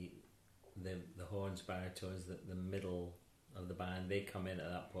 the horns, baritones, the middle of the band, they come in at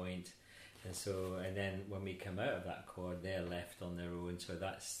that point. And then when we come out of that chord, they're left on their own. So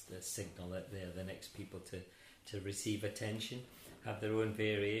that's the signal that they're the next people to receive attention, have their own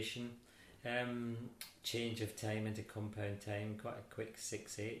variation. Change of time into compound time, quite a quick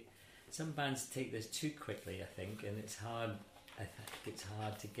 6/8. Some bands take this too quickly, I think, and it's hard. I think it's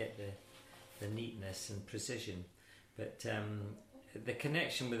hard to get the neatness and precision. But the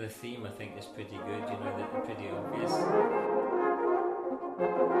connection with the theme, I think, is pretty good. You know, they're pretty obvious.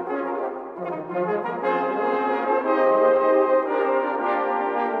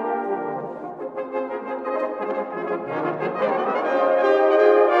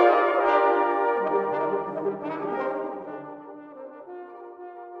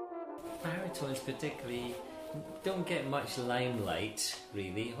 Baritones particularly don't get much limelight,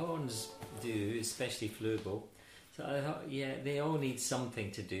 really. Horns do, especially floorball. So I thought, yeah, they all need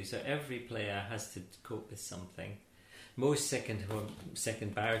something to do. So every player has to cope with something. Most second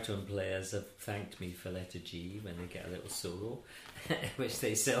baritone players have thanked me for letter G when they get a little solo, which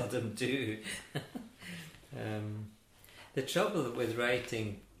they seldom do. The trouble with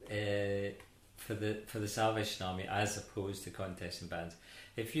writing for the Salvation Army, as opposed to contesting bands,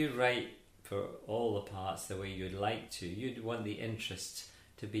 if you write for all the parts the way you'd like to, you'd want the interest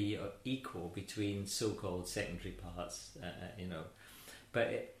to be equal between so-called secondary parts, you know.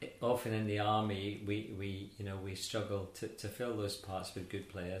 But often in the army, we struggle to fill those parts with good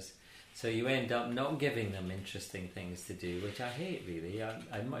players. So you end up not giving them interesting things to do, which I hate, really.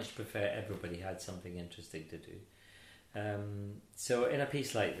 I much prefer everybody had something interesting to do. So in a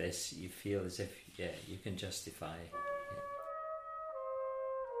piece like this, you feel as if, you can justify.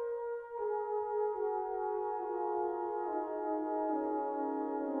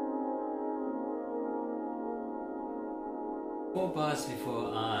 Four bars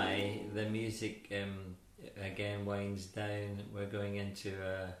before I, the music again winds down. We're going into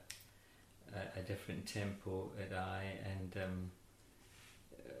a different tempo at I, and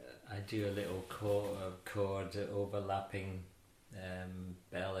I do a little chord overlapping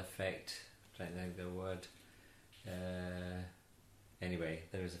bell effect. I don't think the word. Anyway,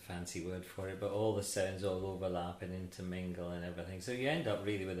 there is a fancy word for it, but all the sounds all overlap and intermingle and everything. So you end up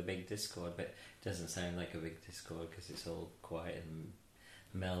really with a big discord, but it doesn't sound like a big discord because it's all quiet and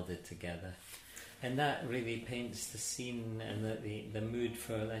melded together. And that really paints the scene and the mood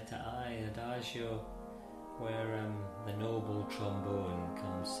for letter I, Adagio, where the noble trombone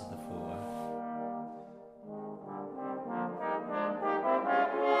comes to the fore.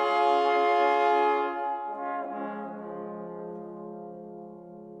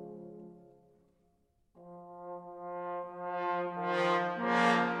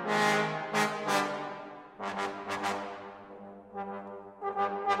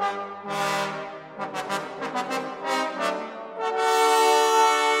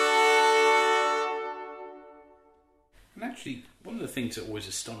 One of the things that always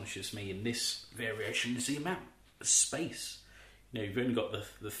astonishes me in this variation is the amount of space. You know, you've only got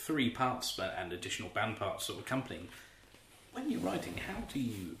the three parts and additional band parts sort of accompanying. When you're writing, how do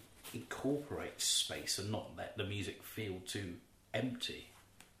you incorporate space and not let the music feel too empty?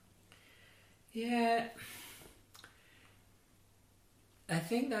 Yeah, I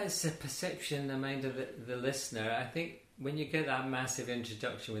think that's a perception in the mind of the listener. I think when you get that massive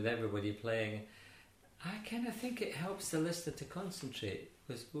introduction with everybody playing, I kind of think it helps the listener to concentrate.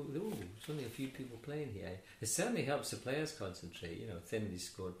 Because, there's only a few people playing here. It certainly helps the players concentrate, thinly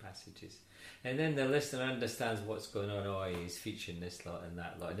scored passages. And then the listener understands what's going on. Oh, he's featuring this lot and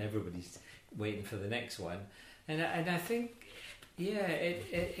that lot, and everybody's waiting for the next one. And I think,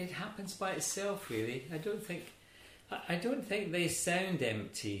 it happens by itself, really. I don't think they sound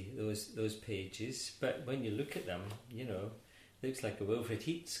empty, those pages, but when you look at them, looks like a Wilfred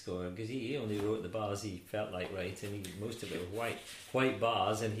Heath score, because he only wrote the bars he felt like writing. Most of it was white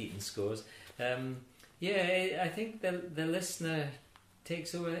bars and Heaton scores. I think the listener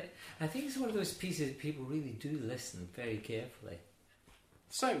takes over. I think it's one of those pieces that people really do listen very carefully.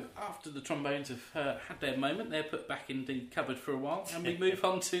 So, after the trombones have had their moment, they're put back in the cupboard for a while, and we move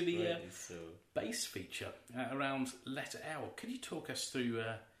on to the bass feature around letter L. Can you talk us through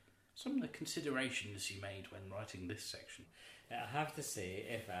some of the considerations you made when writing this section? I have to say,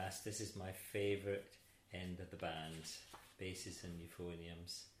 if asked, this is my favourite end of the band, basses and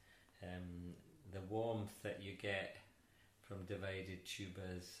euphoniums. The warmth that you get from divided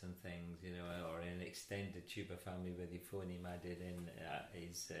tubas and things, you know, or an extended tuba family with euphonium added in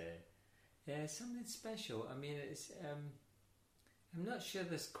is something special. I mean, it's I'm not sure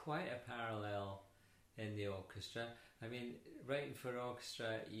there's quite a parallel in the orchestra. I mean, writing for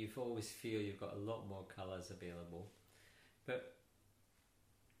orchestra, you always feel you've got a lot more colours available, but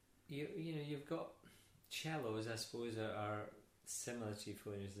you know you've got cellos, I suppose, are similar to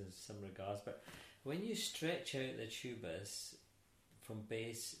euphoniums in some regards, but when you stretch out the tubas from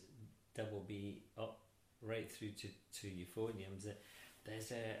bass, double B, up right through to euphoniums,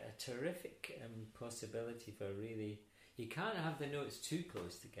 there's a terrific possibility for really... You can't have the notes too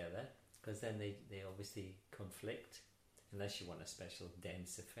close together, because then they obviously conflict, unless you want a special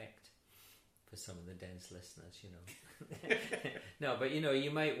dense effect for some of the dense listeners, you know. No, but you know, you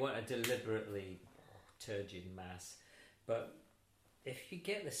might want a deliberately turgid mass, but if you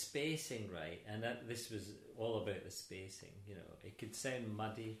get the spacing right, and this was all about the spacing, you know, it could sound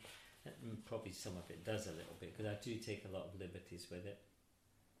muddy, and probably some of it does a little bit, because I do take a lot of liberties with it.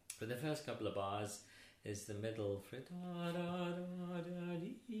 But the first couple of bars is the middle for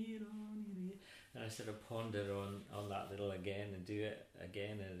and I sort of ponder on that little again and do it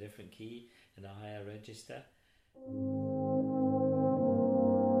again in a different key in a higher register.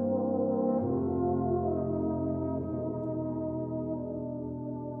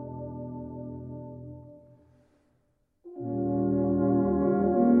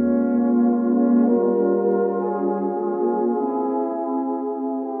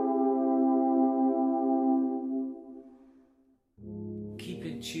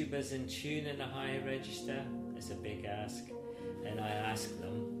 Tubas in tune in a higher register is a big ask, and I ask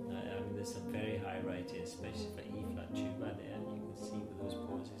them. I mean, there's some very high writing, especially for E flat tuba there. You can see with those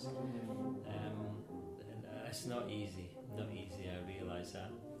pauses. And it's not easy. I realise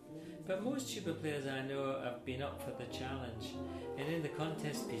that. But most tuba players I know have been up for the challenge, and in the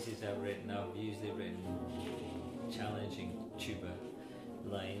contest pieces I've written, I've usually written challenging tuba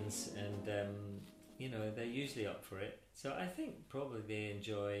lines, and you know, they're usually up for it. So I think probably they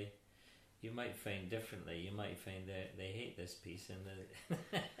enjoy. You might find differently. You might find that they hate this piece, and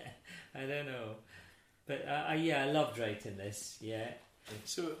I don't know. But yeah, I loved writing this. Yeah.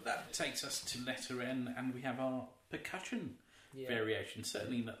 So that takes us to letter N, and we have our percussion variation.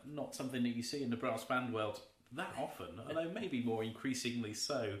 Certainly not something that you see in the brass band world that often, although maybe more increasingly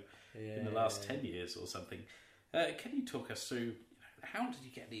so in the last 10 years or something. Can you talk us through? How did you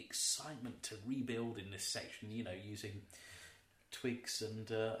get the excitement to rebuild in this section, you know, using twigs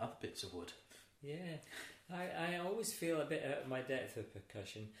and other bits of wood? Yeah, I always feel a bit out of my depth with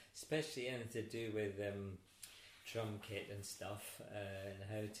percussion, especially anything to do with drum kit and stuff, and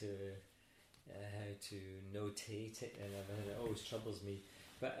how to notate it and everything. It always troubles me.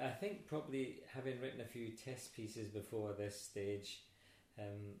 But I think probably having written a few test pieces before this stage,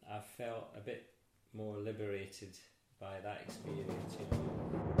 I felt a bit more liberated by that experience, you know.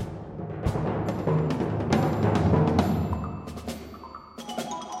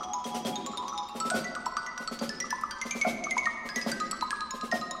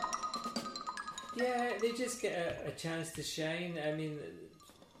 Yeah, they just get a chance to shine. I mean,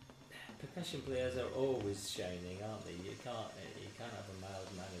 percussion players are always shining, aren't they? You can't have a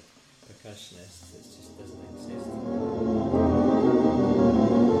mild-mannered percussionist. It just doesn't exist.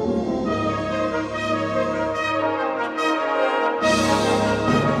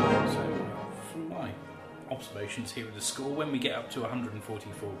 Observations here at the school, when we get up to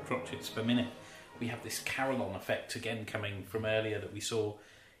 144 crotchets per minute, we have this carillon effect again coming from earlier that we saw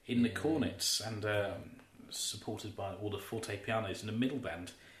in the cornets, and supported by all the forte pianos and the middle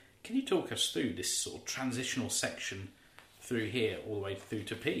band. Can you talk us through this sort of transitional section through here all the way through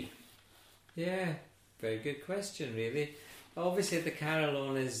to P? Yeah, very good question, really. Obviously the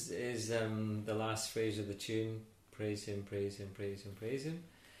carillon is the last phrase of the tune. Praise him, praise him, praise him, praise him.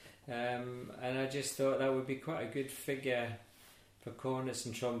 And I just thought that would be quite a good figure for cornets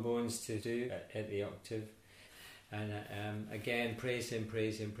and trombones to do at the octave. And again, praise him,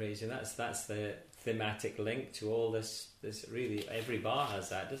 praise him, praise him. That's the thematic link to all this. This really, every bar has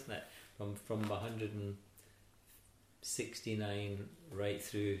that, doesn't it? From 169 right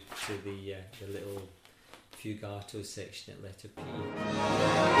through to the little fugato section at letter P.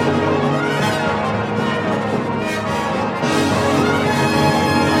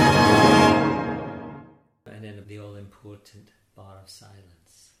 And then the all-important bar of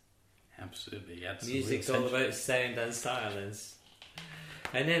silence. Absolutely. Music's all about sound and silence.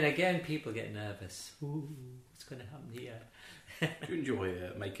 And then again, people get nervous. Ooh, what's going to happen here? Do you enjoy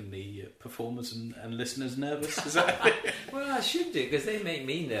making the performers and listeners nervous? Is that Well, I should do, because they make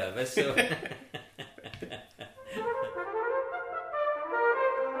me nervous. So.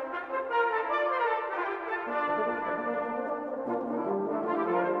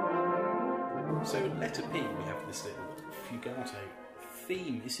 So, letter P, we have this little fugato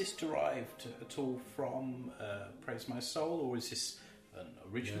theme. Is this derived at all from Praise My Soul, or is this an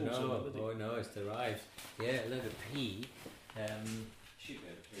original melody? Oh no, it's derived. Yeah, letter P. Should be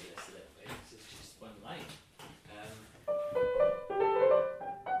able to play this a little bit. It's just one line.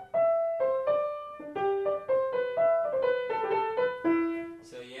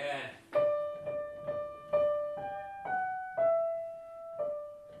 So yeah.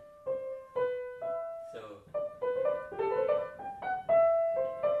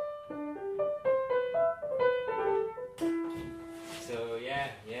 So yeah,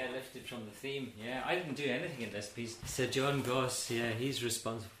 lifted from the theme. Yeah, I didn't do anything in this piece. Sir John Goss, yeah, he's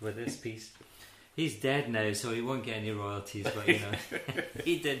responsible for this piece. He's dead now, so he won't get any royalties. But you know,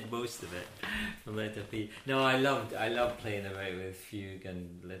 he did most of it from letter P. No, I loved playing about with fugue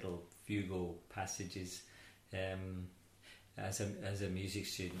and little fugal passages. As a music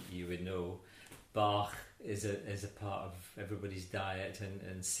student, you would know Bach is a part of everybody's diet,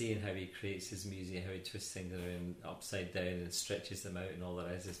 and seeing how he creates his music, how he twists things around upside down and stretches them out and all the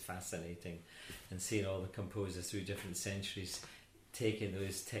rest is fascinating. And seeing all the composers through different centuries taking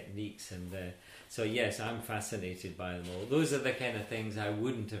those techniques, and so yes, I'm fascinated by them all. Those are the kind of things I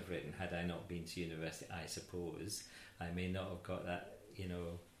wouldn't have written had I not been to university. I suppose I may not have got that,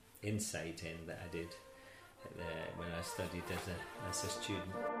 insight in that I did when I studied as a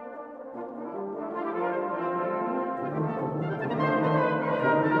student.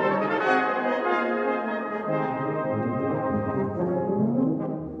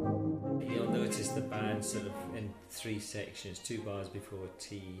 You'll notice the band sort of in three sections, 2 bars before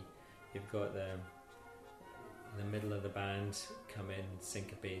T. You've got the middle of the band come in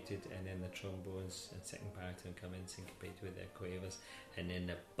syncopated, and then the trombones and second baritone come in syncopated with their quavers, and then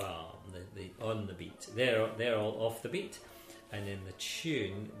the bam, the on the beat. They're all off the beat, and then the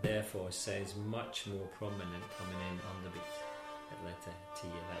tune therefore sounds much more prominent coming in on the beat at letter T,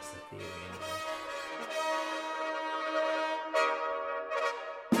 and that's the theory anyway.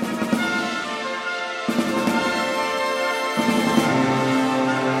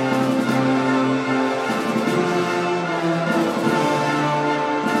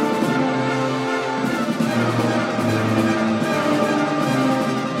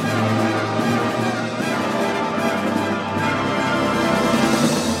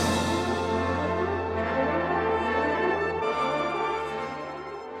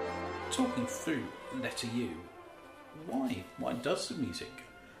 Talking through letter U, why does the music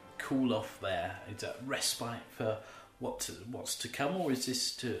cool off there? Is that respite for what's to come, or is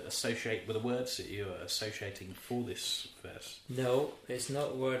this to associate with the words that you're associating for this verse? No, it's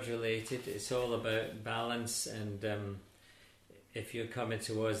not word related. It's all about balance, and if you're coming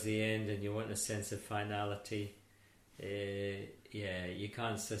towards the end and you want a sense of finality, you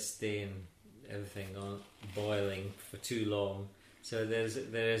can't sustain everything on boiling for too long. So there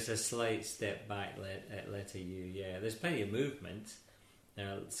is a slight step back at letter U. Yeah, there's plenty of movement,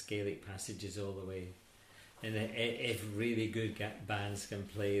 scalic passages all the way, and if really good bands can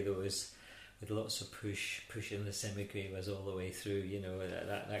play those with lots of pushing the semiquavers all the way through,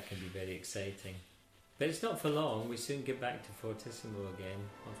 that can be very exciting. But it's not for long. We soon get back to fortissimo again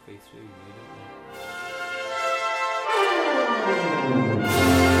halfway through.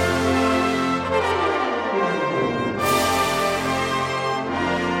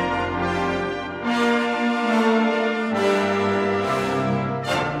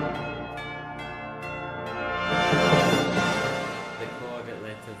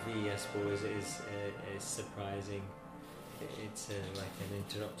 Is surprising. It's like an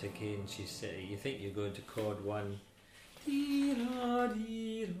interrupted cadence. You think you're going to chord 1,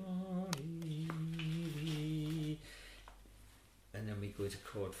 and then we go to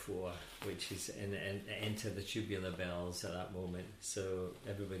chord 4, which is and enter the tubular bells at that moment. So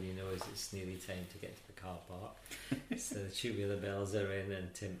everybody knows it's nearly time to get to the car park. So the tubular bells are in,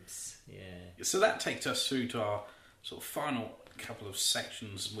 and timps. Yeah. So that takes us through to our sort of final couple of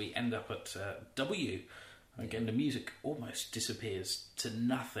sections. We end up at W. Again, the music almost disappears to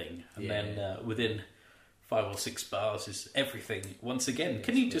nothing, and then within 5 or 6 bars is everything. Once again,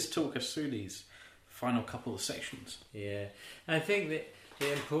 can you just talk us through these final couple of sections? Yeah, I think that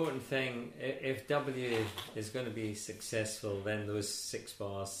the important thing, if W is going to be successful, then those 6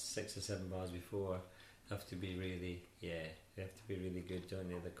 or 7 bars before have to be really, they have to be really good, don't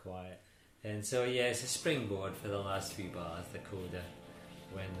they? They're quiet. And so, it's a springboard for the last few bars, the coda,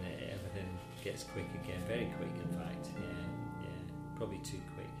 when everything gets quick again. Very quick, in fact. Yeah, probably too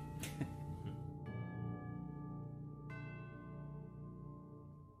quick.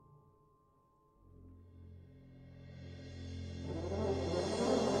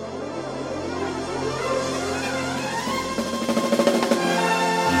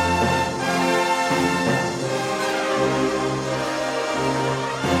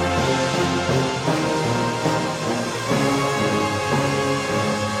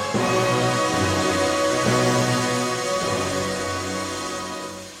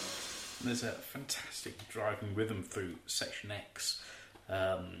 There's a fantastic driving rhythm through section X,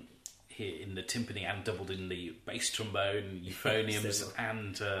 here in the timpani and doubled in the bass trombone, euphoniums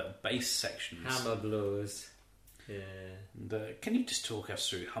and bass sections. Hammer blows. Yeah. And, can you just talk us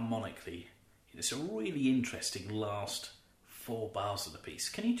through harmonically? It's a really interesting last 4 bars of the piece.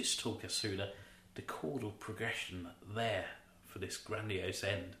 Can you just talk us through the chordal progression there for this grandiose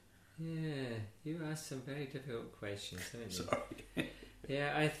end? Yeah, you asked some very difficult questions, haven't you? Sorry.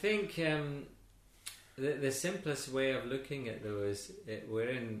 Yeah, I think the simplest way of looking at those, we're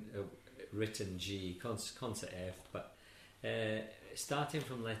in a written G, concert F, but starting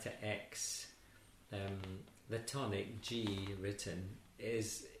from letter X, the tonic G written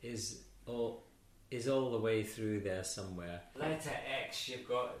is all the way through there somewhere. Letter X, you've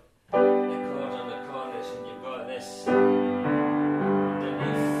got the chord on the chorus, and you've got this underneath.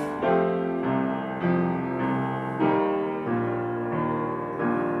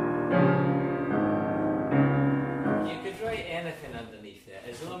 Anything underneath there,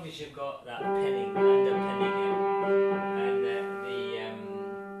 as long as you've got that penning, underpinning it,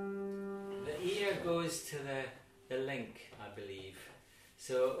 and the ear goes to the link, I believe.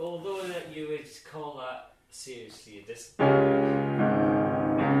 So although that you would call that seriously a discord,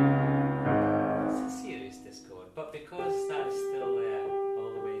 it's a serious discord, but because that's still there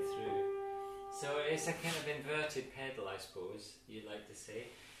all the way through, so it's a kind of inverted pedal, I suppose you'd like to say,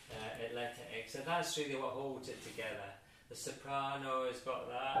 at letter X, and that's really what holds it together. The soprano has got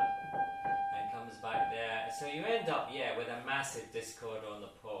that and comes back there. So you end up, with a massive discord on the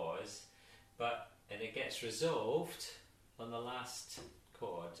pause, and it gets resolved on the last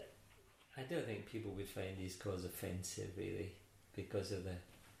chord. I don't think people would find these chords offensive, really, because of the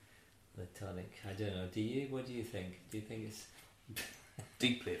tonic. I don't know. Do you? What do you think? Do you think it's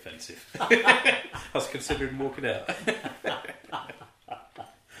deeply offensive? I was considering walking out.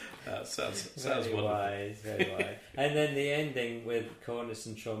 Sounds very wise, very wise. And then the ending with cornets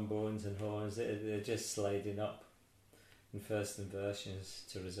and trombones and horns, they're just sliding up in first inversions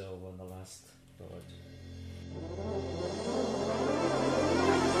to resolve on the last chord.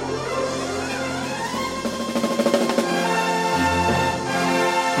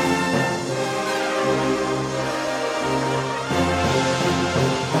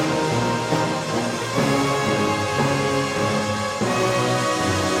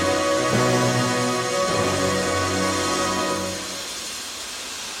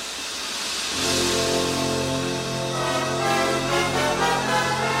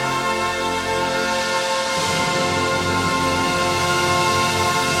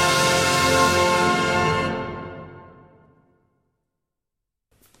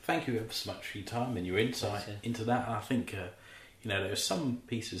 Thank you ever so much for your time and your insight into that. And I think, there are some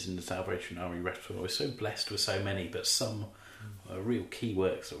pieces in the Salvation Army repertoire. We're so blessed with so many, but some are real key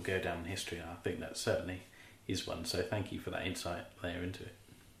works that will go down in history. And I think that certainly is one. So thank you for that insight there into it.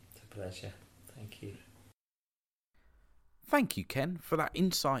 It's a pleasure. Thank you. Thank you, Ken, for that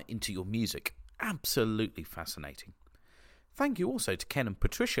insight into your music. Absolutely fascinating. Thank you also to Ken and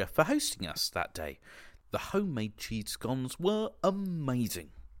Patricia for hosting us that day. The homemade cheese scones were amazing.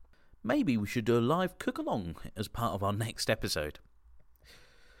 Maybe we should do a live cook-along as part of our next episode.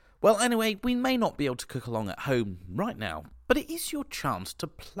 Well, anyway, we may not be able to cook along at home right now, but it is your chance to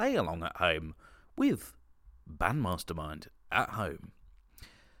play along at home with Bandmastermind at home.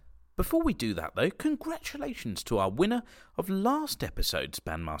 Before we do that, though, congratulations to our winner of last episode's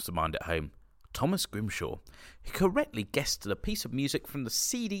Bandmastermind at home, Thomas Grimshaw, who correctly guessed a piece of music from the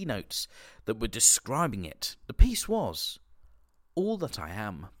CD notes that were describing it. The piece was All That I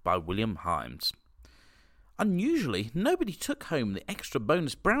Am by William Himes. Unusually, nobody took home the extra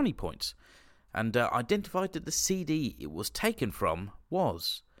bonus brownie points and identified that the CD it was taken from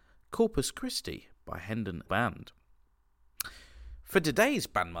was Corpus Christi by by Hendon Band. For today's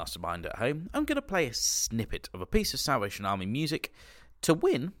Bandmastermind at Home, I'm going to play a snippet of a piece of Salvation Army music. To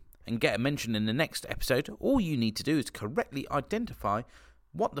win and get a mention in the next episode, all you need to do is correctly identify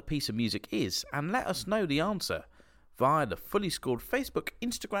what the piece of music is and let us know the answer via the Fully Scored Facebook,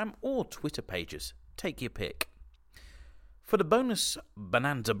 Instagram or Twitter pages. Take your pick. For the bonus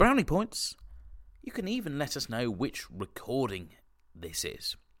Bonanza Brownie points, you can even let us know which recording this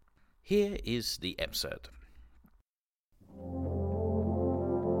is. Here is the episode.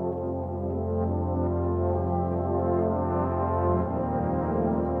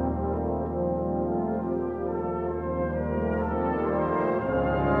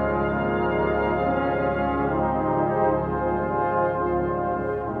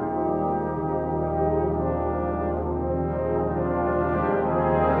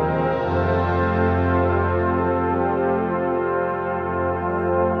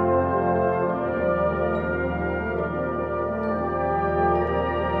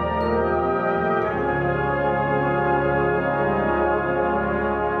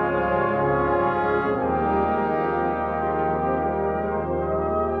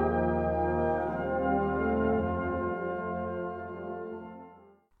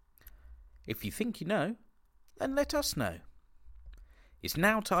 If you think you know, then let us know. It's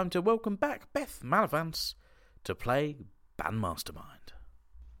now time to welcome back Beth Malavance to play Bandmastermind.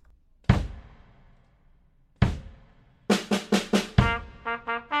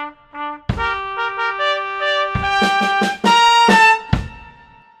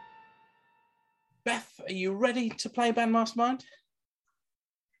 Beth, are you ready to play Bandmastermind?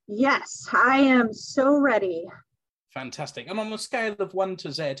 Yes, I am so ready. Fantastic. And on a scale of 1 to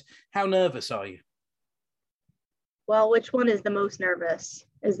Z, how nervous are you? Well, which one is the most nervous?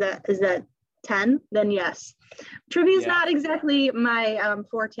 Is that 10? Then yes. Trivia is not exactly my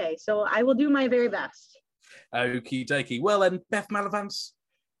forte, so I will do my very best. Okie dokie. Well then, Beth Malavance,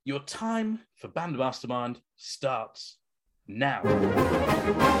 your time for Bandmastermind starts now.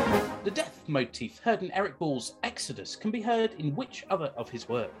 The death motif heard in Eric Ball's Exodus can be heard in which other of his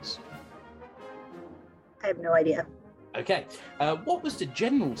works? I have no idea. Okay. What was the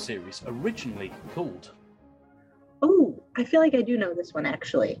general series originally called? Oh, I feel like I do know this one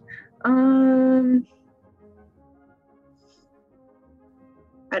actually. I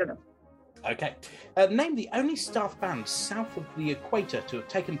don't know. Okay. Name the only staff band south of the equator to have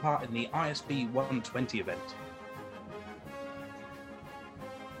taken part in the ISB 120 event.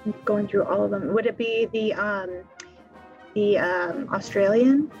 I'm going through all of them. Would it be the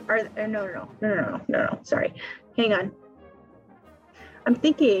Australian? Or no. Sorry. Hang on. I'm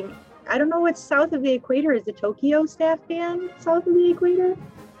thinking, I don't know what's south of the equator. Is the Tokyo staff band south of the equator?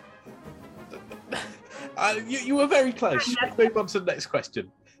 You were very close. Move on to the next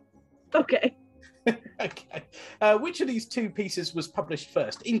question. Okay. Okay. Which of these two pieces was published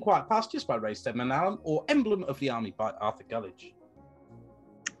first? In Quiet Pastures by Ray Stedman Allen or Emblem of the Army by Arthur Gullidge?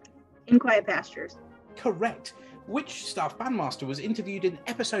 In Quiet Pastures. Correct. Which staff bandmaster was interviewed in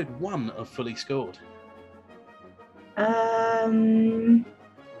episode 1 of Fully Scored?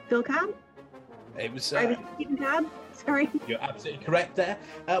 Phil Cobb? It was Stephen Cobb? Sorry. You're absolutely correct there.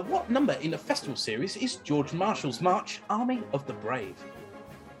 What number in the festival series is George Marshall's March, Army of the Brave?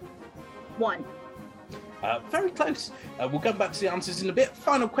 1. Very close. We'll come back to the answers in a bit.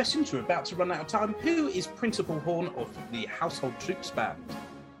 Final questions. We're about to run out of time. Who is Principal Horn of the Household Troops Band?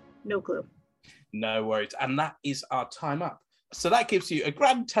 No clue. No worries. And that is our time up. So that gives you a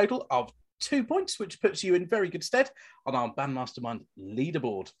grand total of 2 points, which puts you in very good stead on our Bandmastermind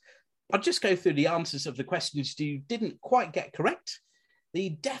leaderboard. I'll just go through the answers of the questions you didn't quite get correct. The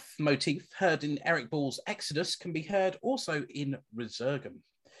death motif heard in Eric Ball's Exodus can be heard also in Resurgam.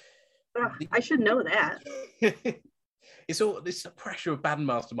 I should know that. It's the pressure of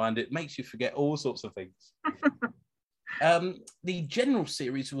Bandmastermind. It makes you forget all sorts of things. The general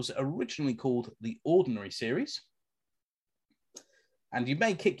series was originally called the Ordinary Series. And you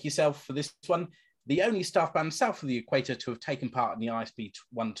may kick yourself for this one. The only staff band south of the equator to have taken part in the ISB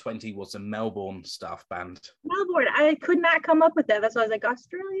 120 was the Melbourne staff band. Melbourne. I could not come up with that. That's why I was like,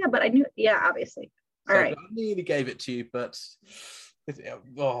 Australia, but I knew, yeah, obviously. All right. I nearly gave it to you, but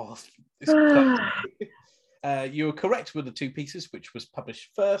you were correct with the two pieces, which was published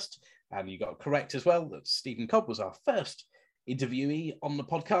first, and you got correct as well that Stephen Cobb was our first interviewee on the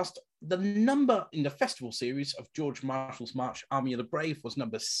podcast. The number in the festival series of George Marshall's March, Army of the Brave, was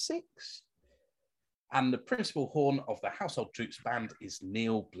number 6. And the principal horn of the Household Troops Band is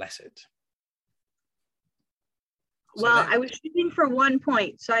Neil Blessed. Well, I was shooting for 1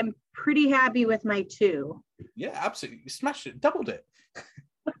 point, so I'm pretty happy with my 2. Yeah, absolutely. You smashed it, doubled it.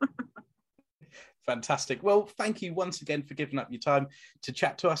 Fantastic. Well, thank you once again for giving up your time to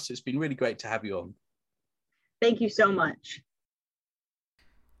chat to us. It's been really great to have you on. Thank you so much.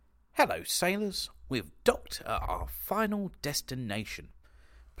 Hello, sailors. We've docked at our final destination.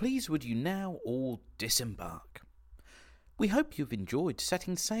 Please would you now all disembark? We hope you've enjoyed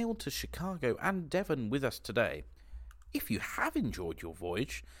setting sail to Chicago and Devon with us today. If you have enjoyed your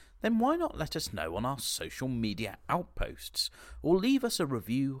voyage, then why not let us know on our social media outposts or leave us a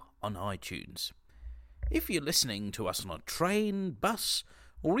review on iTunes. If you're listening to us on a train, bus,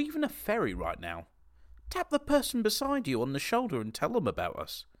 or even a ferry right now, tap the person beside you on the shoulder and tell them about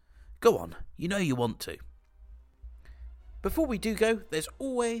us. Go on, you know you want to. Before we do go, there's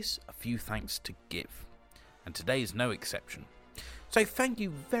always a few thanks to give, and today is no exception. So thank you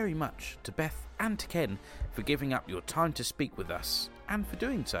very much to Beth and to Ken for giving up your time to speak with us, and for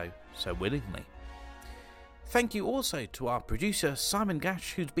doing so willingly. Thank you also to our producer Simon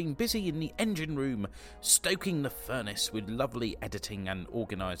Gash, who's been busy in the engine room stoking the furnace with lovely editing and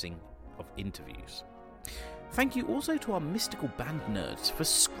organising of interviews. Thank you also to our mystical band nerds for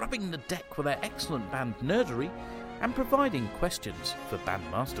scrubbing the deck with their excellent band nerdery and providing questions for Band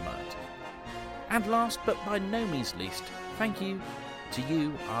Mastermind. And last but by no means least, thank you to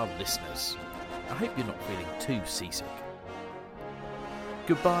you, our listeners. I hope you're not feeling too seasick.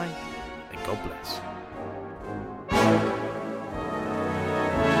 Goodbye and God bless.